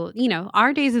to,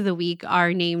 our days of the week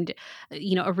are named,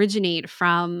 originate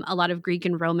from a lot of Greek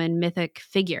and Roman mythic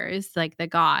figures like the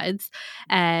gods,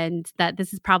 and that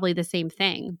this is probably the same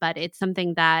thing, but it's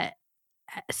something that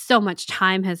so much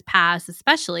time has passed,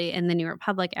 especially in the New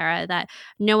Republic era, that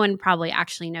no one probably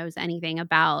actually knows anything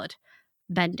about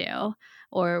Bendu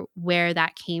or where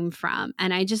that came from.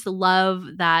 And I just love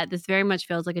that this very much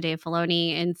feels like a Dave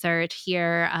Filoni insert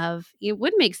here of, it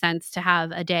would make sense to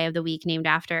have a day of the week named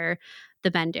after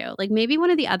the Bendu. Like maybe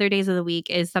one of the other days of the week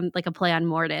is some like a play on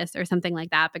Mortis or something like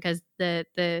that, because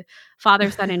the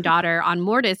father, son, and daughter on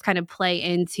Mortis kind of play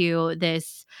into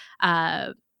this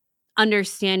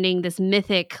understanding this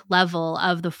mythic level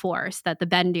of the Force that the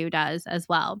Bendu does as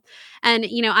well. And,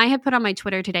 I had put on my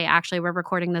Twitter today, actually, we're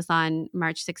recording this on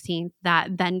March 16th,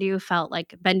 that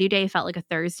Bendu Day felt like a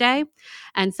Thursday.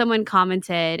 And someone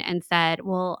commented and said,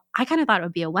 well, I kind of thought it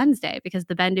would be a Wednesday because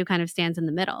the Bendu kind of stands in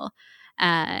the middle.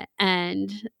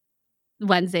 And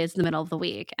Wednesday is the middle of the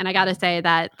week. And I got to say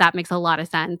that makes a lot of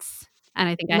sense. And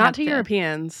I think not to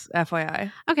Europeans,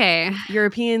 FYI. Okay.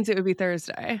 Europeans, it would be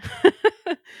Thursday.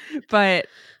 But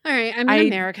all right, I'm in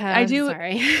America.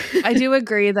 Sorry. I do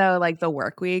agree, though, like the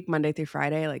work week, Monday through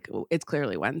Friday, like it's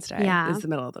clearly Wednesday. Yeah. It's the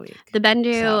middle of the week. The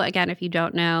Bendu, again, if you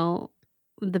don't know,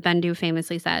 the Bendu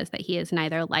famously says that he is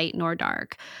neither light nor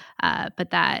dark,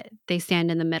 but that they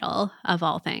stand in the middle of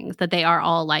all things, that they are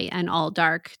all light and all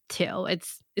dark too.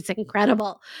 It's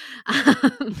incredible.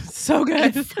 So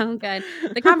good. It's so good.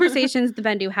 The conversations the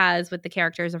Bendu has with the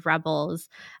characters of Rebels,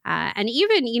 and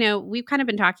even, we've kind of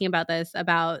been talking about this,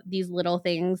 about these little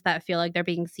things that feel like they're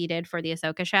being seeded for the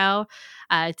Ahsoka show,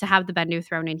 to have the Bendu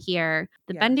thrown in here.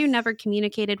 The Bendu never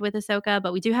communicated with Ahsoka,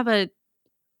 but we do have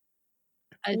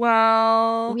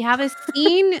we have a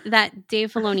scene that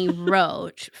Dave Filoni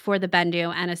wrote for the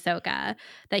Bendu and Ahsoka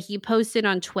that he posted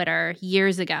on Twitter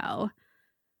years ago.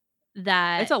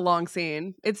 That it's a long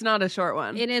scene. It's not a short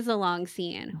one. It is a long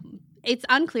scene. It's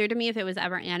unclear to me if it was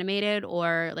ever animated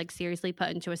or like seriously put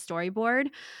into a storyboard.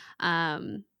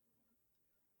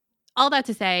 All that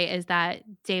to say is that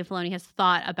Dave Filoni has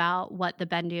thought about what the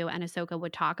Bendu and Ahsoka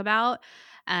would talk about.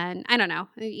 And I don't know,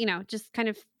 just kind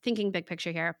of thinking big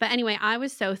picture here. But anyway, I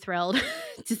was so thrilled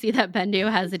to see that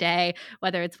Bendu has a day,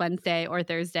 whether it's Wednesday or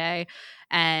Thursday.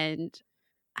 And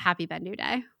happy Bendu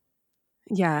Day.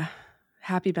 Yeah.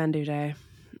 Happy Bendu Day.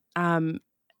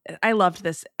 I loved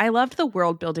this. I loved the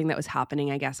world building that was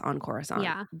happening, I guess, on Coruscant.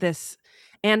 Yeah. This,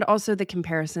 and also the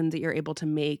comparisons that you're able to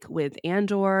make with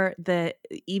Andor.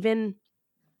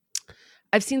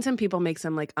 I've seen some people make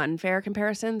some like unfair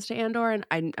comparisons to Andor, and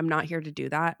I'm not here to do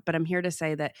that, but I'm here to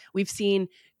say that we've seen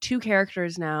two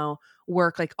characters now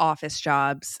work like office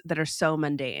jobs that are so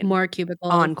mundane. More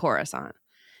cubicles. On Coruscant.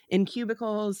 In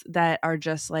cubicles that are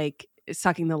just like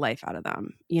sucking the life out of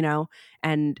them, you know,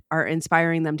 and are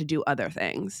inspiring them to do other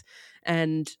things.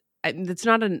 And it's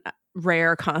not a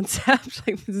rare concept.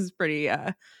 Like this is pretty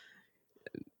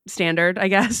standard, I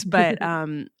guess. But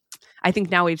I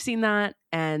think now we've seen that,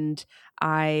 and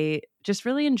I just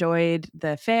really enjoyed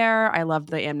the fair. I loved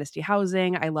the amnesty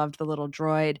housing. I loved the little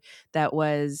droid that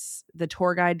was the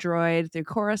tour guide droid through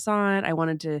Coruscant. I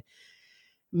wanted to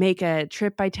make a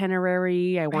trip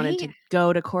itinerary. I wanted to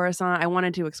go to Coruscant. I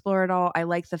wanted to explore it all. I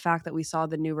like the fact that we saw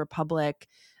the New Republic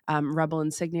rebel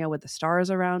insignia with the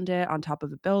stars around it on top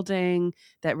of a building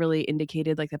that really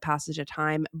indicated like the passage of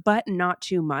time, but not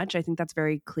too much. I think that's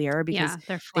very clear because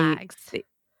they're flags.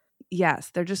 Yes,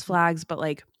 they're just flags. But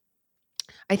like,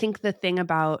 I think the thing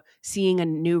about seeing a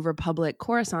New Republic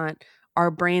Coruscant,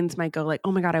 our brains might go like,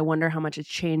 oh my God, I wonder how much it's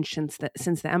changed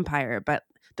since the Empire. But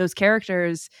those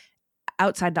characters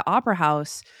outside the opera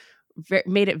house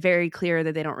made it very clear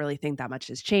that they don't really think that much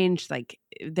has changed. Like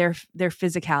their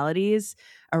physicalities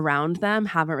around them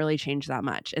haven't really changed that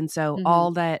much. And so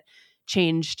all that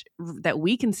changed that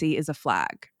we can see is a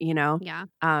flag, you know? Yeah.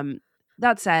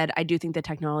 That said, I do think the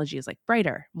technology is like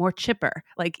brighter, more chipper.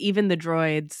 Like even the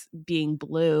droids being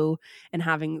blue and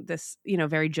having this, you know,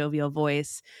 very jovial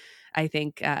voice, I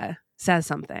think says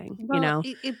something, well, you know?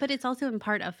 But it's also in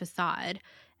part a facade.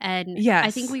 And yes, I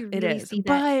think we really see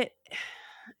that. But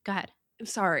go ahead.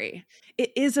 Sorry.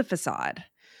 It is a facade.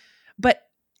 But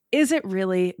is it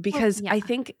really? Because I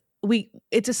think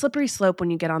it's a slippery slope when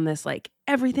you get on this like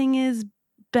everything is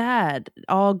bad,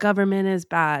 all government is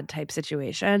bad type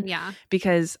situation. Yeah.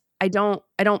 Because I don't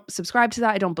subscribe to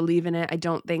that. I don't believe in it. I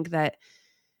don't think that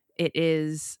it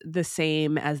is the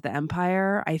same as the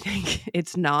Empire. I think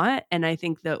it's not. And I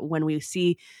think that when we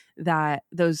see that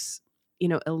those, you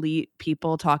know, elite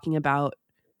people talking about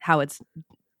how it's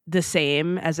the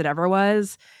same as it ever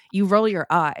was, you roll your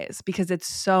eyes because it's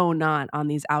so not on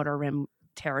these outer rim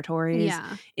territories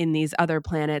in these other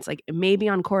planets, like maybe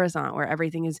on Coruscant where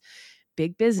everything is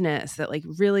big business, that like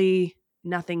really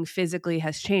nothing physically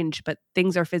has changed, but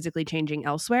things are physically changing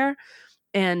elsewhere.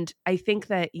 And I think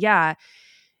that,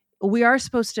 we are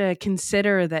supposed to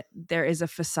consider that there is a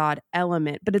facade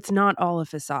element, but it's not all a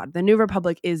facade. The New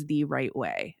Republic is the right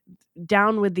way.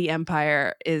 Down with the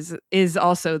Empire is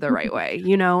also the right way,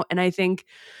 you know? And I think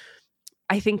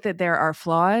that there are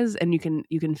flaws and you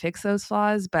can fix those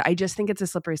flaws, but I just think it's a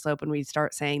slippery slope when we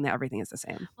start saying that everything is the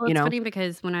same. Well, it's funny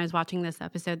because when I was watching this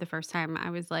episode the first time,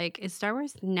 I was like, is Star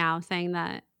Wars now saying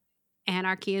that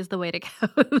anarchy is the way to go?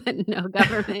 That no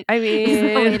government I mean, is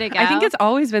the way to go? I think it's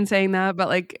always been saying that, but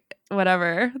like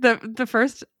whatever. The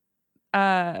first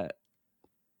A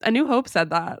New Hope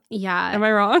said that. Yeah. Am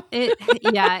I wrong? It's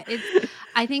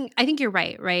I think you're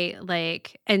right?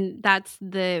 Like, and that's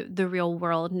the real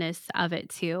worldness of it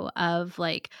too, of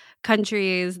like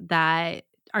countries that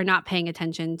are not paying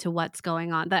attention to what's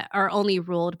going on, that are only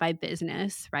ruled by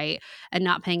business, right? And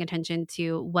not paying attention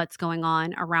to what's going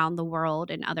on around the world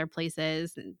and other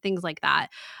places and things like that.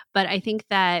 But I think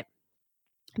that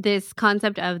this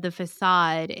concept of the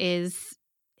facade is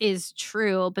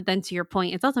true, but then to your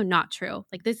point, it's also not true.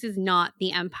 Like this is not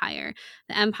the Empire.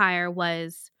 The Empire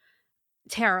was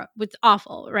was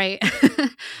awful, right?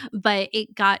 But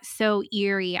it got so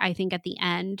eerie, I think, at the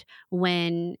end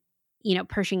when, you know,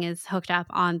 Pershing is hooked up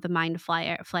on the Mind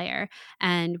Flayer,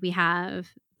 and we have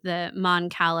the Mon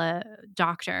Cala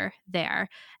doctor there,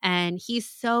 and he's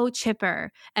so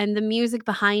chipper, and the music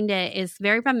behind it is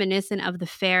very reminiscent of the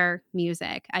fair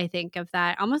music. I think of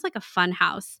that almost like a fun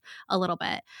house a little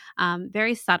bit,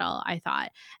 very subtle, I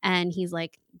thought. And he's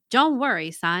like, don't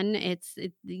worry, son,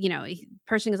 you know,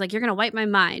 Pershing is like, you're gonna wipe my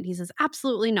mind. He says,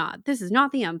 absolutely not, this is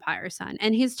not the Empire, son.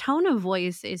 And his tone of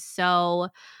voice is so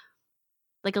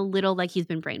like a little like he's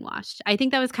been brainwashed. I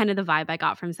think that was kind of the vibe I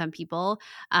got from some people.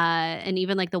 And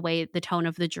even like the tone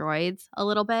of the droids a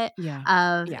little bit.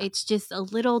 It's just a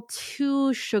little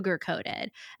too sugar coated.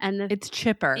 And it's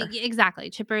chipper. Exactly.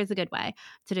 Chipper is a good way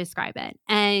to describe it.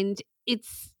 And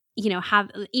it's, you know, have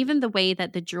even the way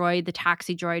that the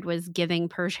taxi droid was giving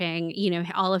Pershing, you know,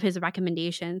 all of his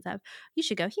recommendations of, you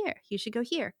should go here, you should go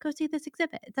here, go see this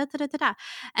exhibit, da da da da da.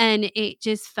 And it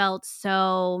just felt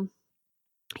so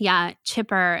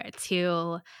chipper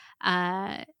to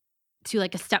to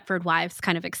like a Stepford Wives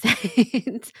kind of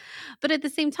extent. But at the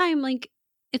same time, like,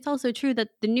 it's also true that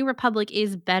the New Republic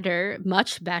is better,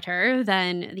 much better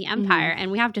than the Empire.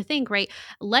 And we have to think, right?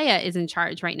 Leia is in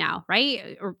charge right now,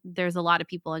 right? Or there's a lot of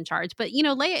people in charge. But, you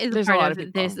know, Leia is a part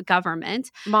of this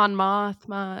government. Mon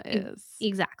Mothma is.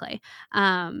 Exactly.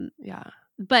 Yeah.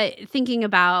 But thinking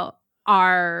about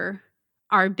our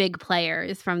big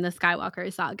players from the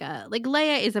Skywalker saga, like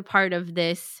Leia is a part of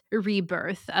this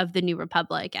rebirth of the New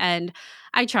Republic, and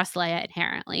I trust Leia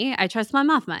inherently. I trust Mon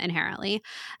Mothma inherently.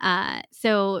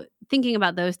 So thinking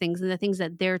about those things and the things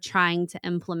that they're trying to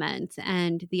implement,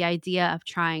 and the idea of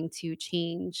trying to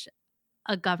change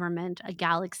a government, a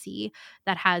galaxy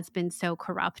that has been so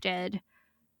corrupted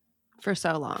for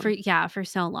so long. For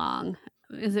so long.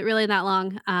 Is it really that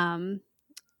long?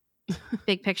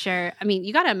 Big picture. I mean,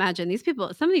 you got to imagine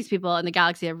some of these people in the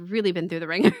galaxy have really been through the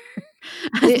ringer.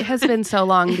 It has been so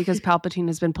long because Palpatine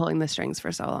has been pulling the strings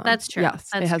for so long. That's true. Yes,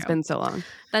 it has been so long.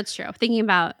 That's true. Thinking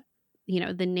about, you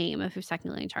know, the name of who's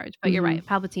technically in charge. But you're right.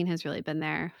 Palpatine has really been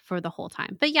there for the whole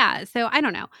time. But yeah, so I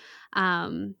don't know.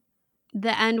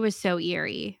 The end was so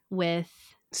eerie with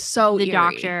the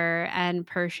Doctor and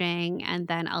Pershing, and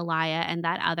then Elia and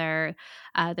that other,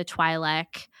 the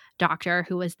Twi'lek Doctor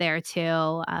who was there too,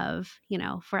 of, you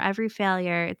know, for every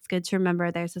failure, it's good to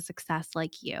remember there's a success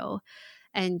like you.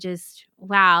 And just,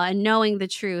 wow. And knowing the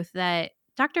truth that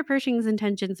Dr. Pershing's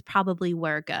intentions probably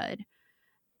were good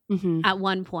at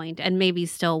one point, and maybe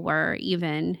still were,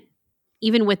 even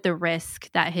with the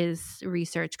risk that his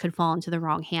research could fall into the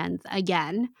wrong hands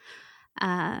again.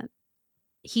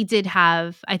 He did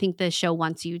have, I think the show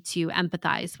wants you to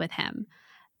empathize with him.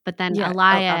 But then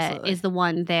Elia is the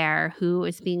one there who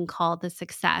is being called the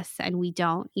success, and we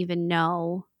don't even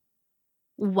know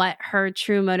what her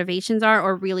true motivations are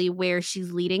or really where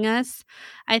she's leading us.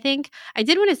 I think I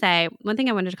did want to say one thing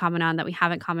I wanted to comment on that we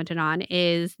haven't commented on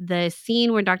is the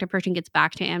scene where Dr. Pershing gets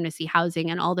back to Amnesty Housing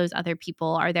and all those other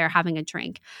people are there having a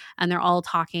drink, and they're all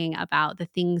talking about the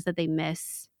things that they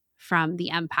miss from the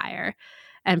Empire.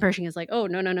 And Pershing is like, oh,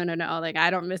 no. Like,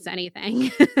 I don't miss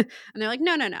anything. And they're like,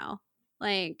 no.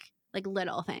 Like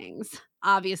little things.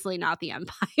 Obviously not the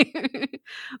Empire.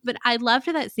 But I loved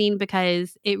that scene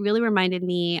because it really reminded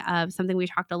me of something we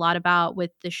talked a lot about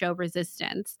with the show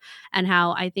Resistance, and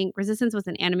how I think Resistance was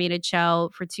an animated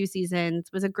show for 2 seasons,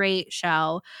 was a great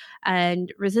show.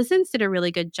 And Resistance did a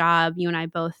really good job, you and I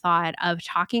both thought, of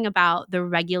talking about the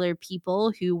regular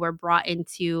people who were brought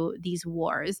into these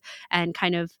wars and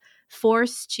kind of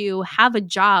forced to have a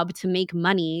job to make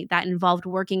money that involved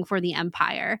working for the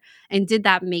Empire. And did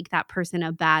that make that person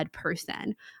a bad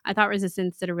person? I thought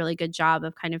Resistance did a really good job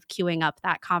of kind of queuing up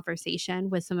that conversation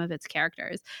with some of its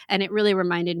characters. And it really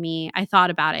reminded me, I thought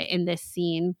about it in this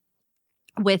scene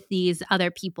with these other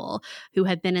people who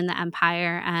had been in the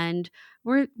Empire and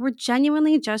were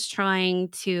genuinely just trying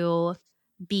to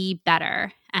be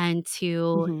better and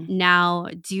to now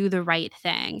do the right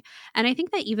thing. And I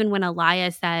think that even when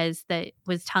Elia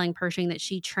was telling Pershing that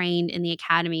she trained in the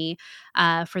academy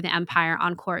for the Empire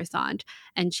on Coruscant,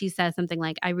 and she says something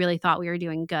like, I really thought we were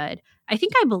doing good, I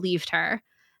think I believed her.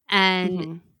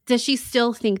 And does she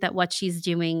still think that what she's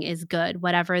doing is good,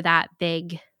 whatever that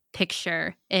big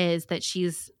picture is that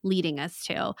she's leading us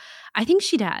to? I think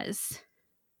she does.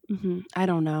 I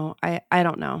don't know. I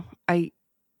don't know.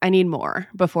 I need more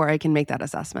before I can make that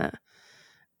assessment.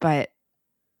 But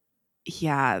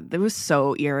yeah, it was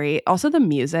so eerie. Also, the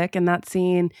music in that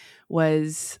scene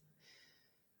was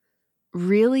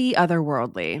really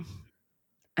otherworldly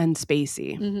and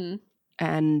spacey.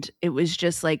 And it was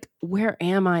just like, where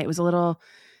am I? It was a little,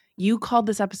 you called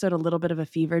this episode a little bit of a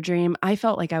fever dream. I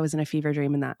felt like I was in a fever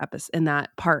dream in that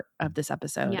part of this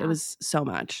episode. Yeah. It was so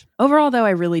much. Overall, though,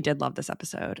 I really did love this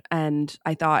episode. And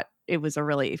I thought it was a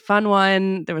really fun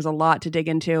one. There was a lot to dig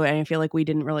into, and I feel like we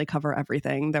didn't really cover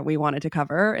everything that we wanted to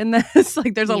cover in this.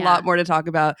 Like, there's a lot more to talk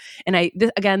about. And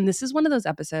this is one of those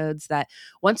episodes that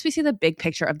once we see the big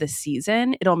picture of this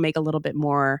season, it'll make a little bit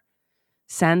more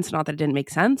sense. Not that it didn't make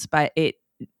sense, but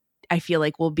I feel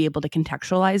like we'll be able to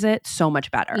contextualize it so much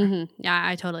better. Yeah,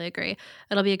 I totally agree.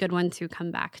 It'll be a good one to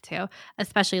come back to,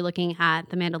 especially looking at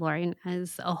The Mandalorian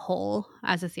as a whole,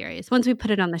 as a series, once we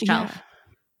put it on the shelf. Yeah.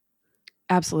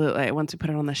 Absolutely. Once we put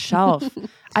it on the shelf.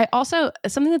 I also,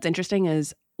 something that's interesting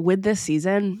is with this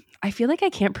season, I feel like I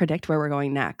can't predict where we're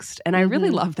going next. And I really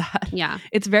love that. Yeah.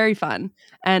 It's very fun.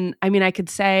 And I mean, I could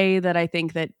say that I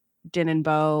think that Din and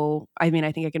Bo, I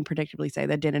think I can predictably say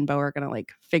that Din and Bo are going to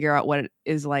like figure out what it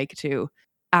is like to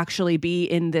actually be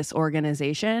in this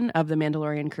organization of the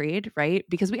Mandalorian Creed, right?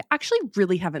 Because we actually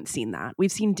really haven't seen that.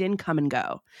 We've seen Din come and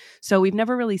go. So we've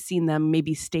never really seen them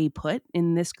maybe stay put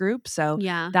in this group. So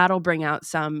that'll bring out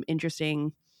some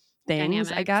interesting things,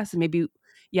 dynamics, I guess. And maybe,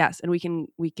 yes, and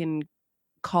we can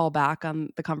call back on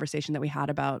the conversation that we had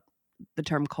about the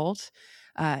term cult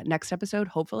next episode,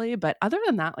 hopefully. But other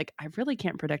than that, like, I really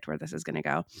can't predict where this is going to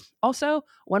go. Also,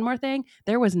 one more thing,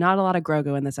 there was not a lot of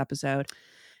Grogu in this episode.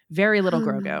 Very little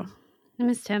Grogu. I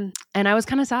missed him. And I was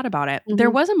kind of sad about it. Mm-hmm. There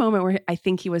was a moment where I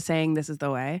think he was saying this is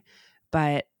the way,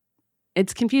 but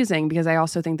it's confusing because I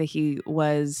also think that he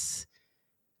was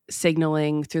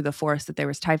signaling through the Force that there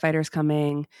was TIE fighters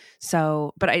coming.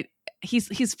 So, but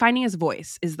he's finding his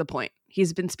voice is the point.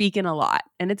 He's been speaking a lot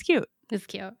and it's cute. It's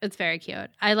cute. It's very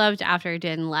cute. I loved after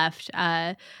Din left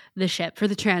the ship for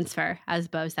the transfer, as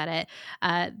Bo said it,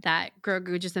 that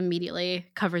Grogu just immediately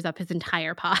covers up his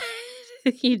entire pod.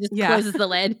 He just closes the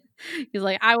lid. He's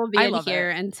like, I will be in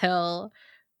here until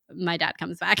my dad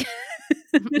comes back.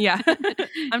 Yeah.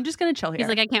 I'm just going to chill here. He's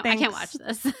like, I can't watch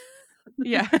this.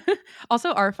 Yeah.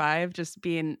 Also R5 just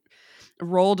being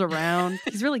rolled around.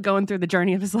 He's really going through the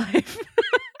journey of his life.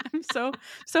 I'm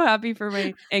so happy for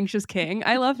my anxious king.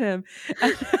 I love him.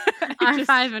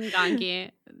 R5 and Gonki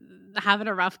having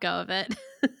a rough go of it.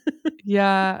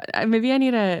 Yeah. Maybe I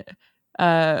need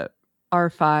a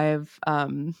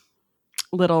R5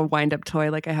 little wind-up toy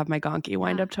like I have my Gonki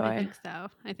wind-up toy.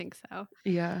 I think so.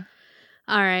 Yeah.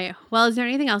 All right. Well, is there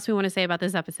anything else we want to say about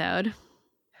this episode?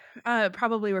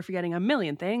 Probably we're forgetting a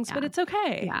million things, but it's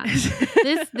okay. Yeah.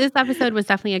 This episode was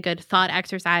definitely a good thought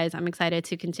exercise. I'm excited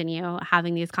to continue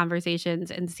having these conversations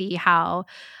and see how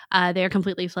they're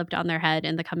completely flipped on their head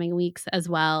in the coming weeks as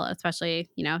well, especially,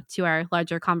 to our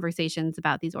larger conversations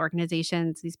about these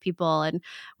organizations, these people, and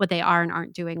what they are and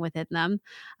aren't doing within them.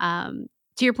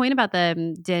 To your point about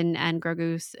the Din and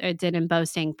Grogu's Din and Bo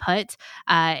staying put,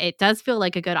 it does feel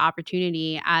like a good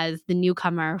opportunity as the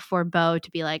newcomer for Bo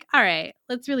to be like, all right,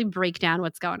 let's really break down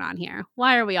what's going on here.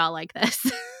 Why are we all like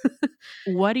this?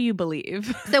 What do you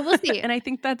believe? So we'll see. And I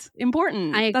think that's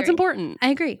important. I agree. That's important. I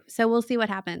agree. So we'll see what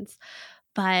happens.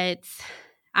 But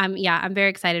I'm very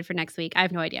excited for next week. I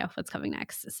have no idea what's coming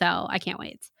next, so I can't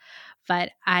wait.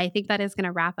 But I think that is going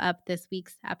to wrap up this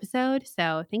week's episode.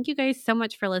 So thank you guys so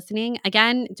much for listening.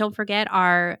 Again, don't forget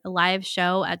our live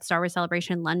show at Star Wars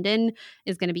Celebration London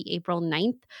is going to be April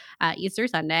 9th, Easter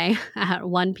Sunday at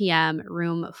 1 p.m.,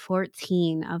 room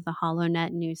 14 of the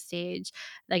HoloNet news stage.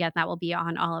 Again, that will be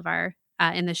on all of our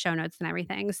in the show notes and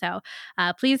everything. So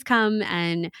please come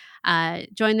and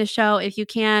join the show if you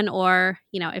can, or,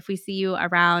 if we see you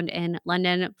around in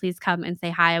London, please come and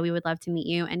say hi. We would love to meet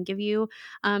you and give you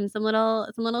some little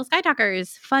Sky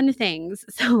Talkers fun things.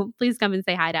 So please come and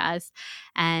say hi to us.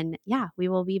 And we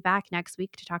will be back next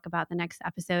week to talk about the next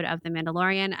episode of The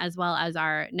Mandalorian, as well as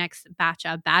our next batch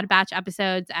of Bad Batch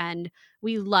episodes. And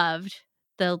we loved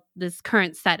this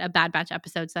current set of Bad Batch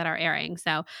episodes that are airing.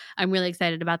 So I'm really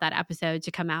excited about that episode to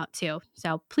come out too.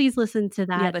 So please listen to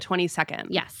that. Yeah, the 22nd.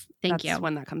 Yes. Thank you. That's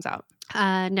when that comes out.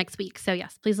 Next week. So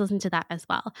yes, please listen to that as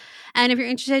well. And if you're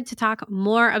interested to talk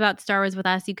more about Star Wars with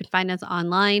us, you can find us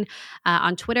online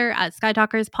on Twitter at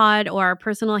SkyTalkersPod, or our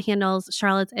personal handles.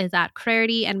 Charlotte's is at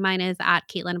Clarity and mine is at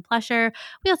Caitlin Plusher.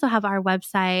 We also have our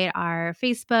website, our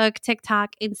Facebook,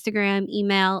 TikTok, Instagram,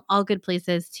 email, all good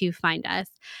places to find us.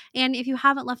 And if you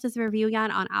haven't left us a review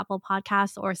yet on Apple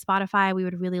Podcasts or Spotify, we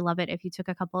would really love it if you took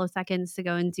a couple of seconds to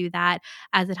go and do that,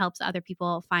 as it helps other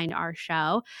people find our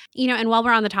show. And while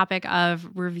we're on the topic of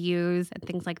reviews and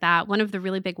things like that, one of the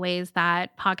really big ways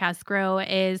that podcasts grow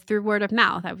is through word of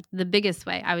mouth. The biggest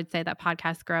way I would say that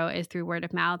podcasts grow is through word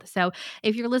of mouth. So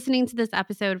if you're listening to this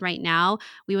episode right now,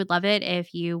 we would love it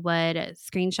if you would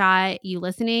screenshot you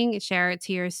listening, share it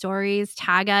to your stories,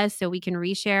 tag us so we can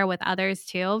reshare with others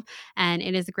too. And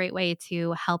it is a great way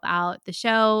to help out the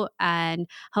show and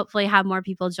hopefully have more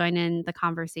people join in the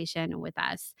conversation with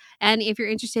us. And if you're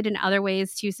interested in other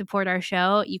ways to support our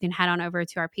show, you can head on over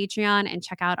to our Patreon and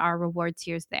check out our reward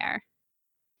tiers there.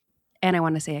 And I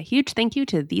want to say a huge thank you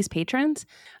to these patrons: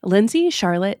 Lindsay,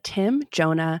 Charlotte, Tim,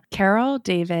 Jonah, Carol,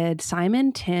 David,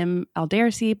 Simon, Tim,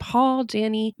 Aldarcy, Paul,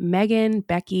 Danny, Megan,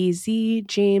 Becky, Z,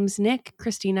 James, Nick,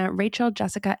 Christina, Rachel,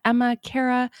 Jessica, Emma,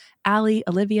 Kara, Allie,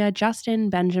 Olivia, Justin,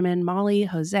 Benjamin, Molly,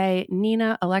 Jose,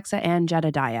 Nina, Alexa, and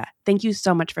Jedediah. Thank you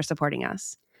so much for supporting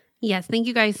us. Yes, thank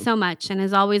you guys so much. And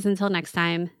as always, until next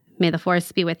time, may the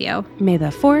Force be with you. May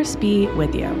the Force be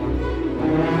with you.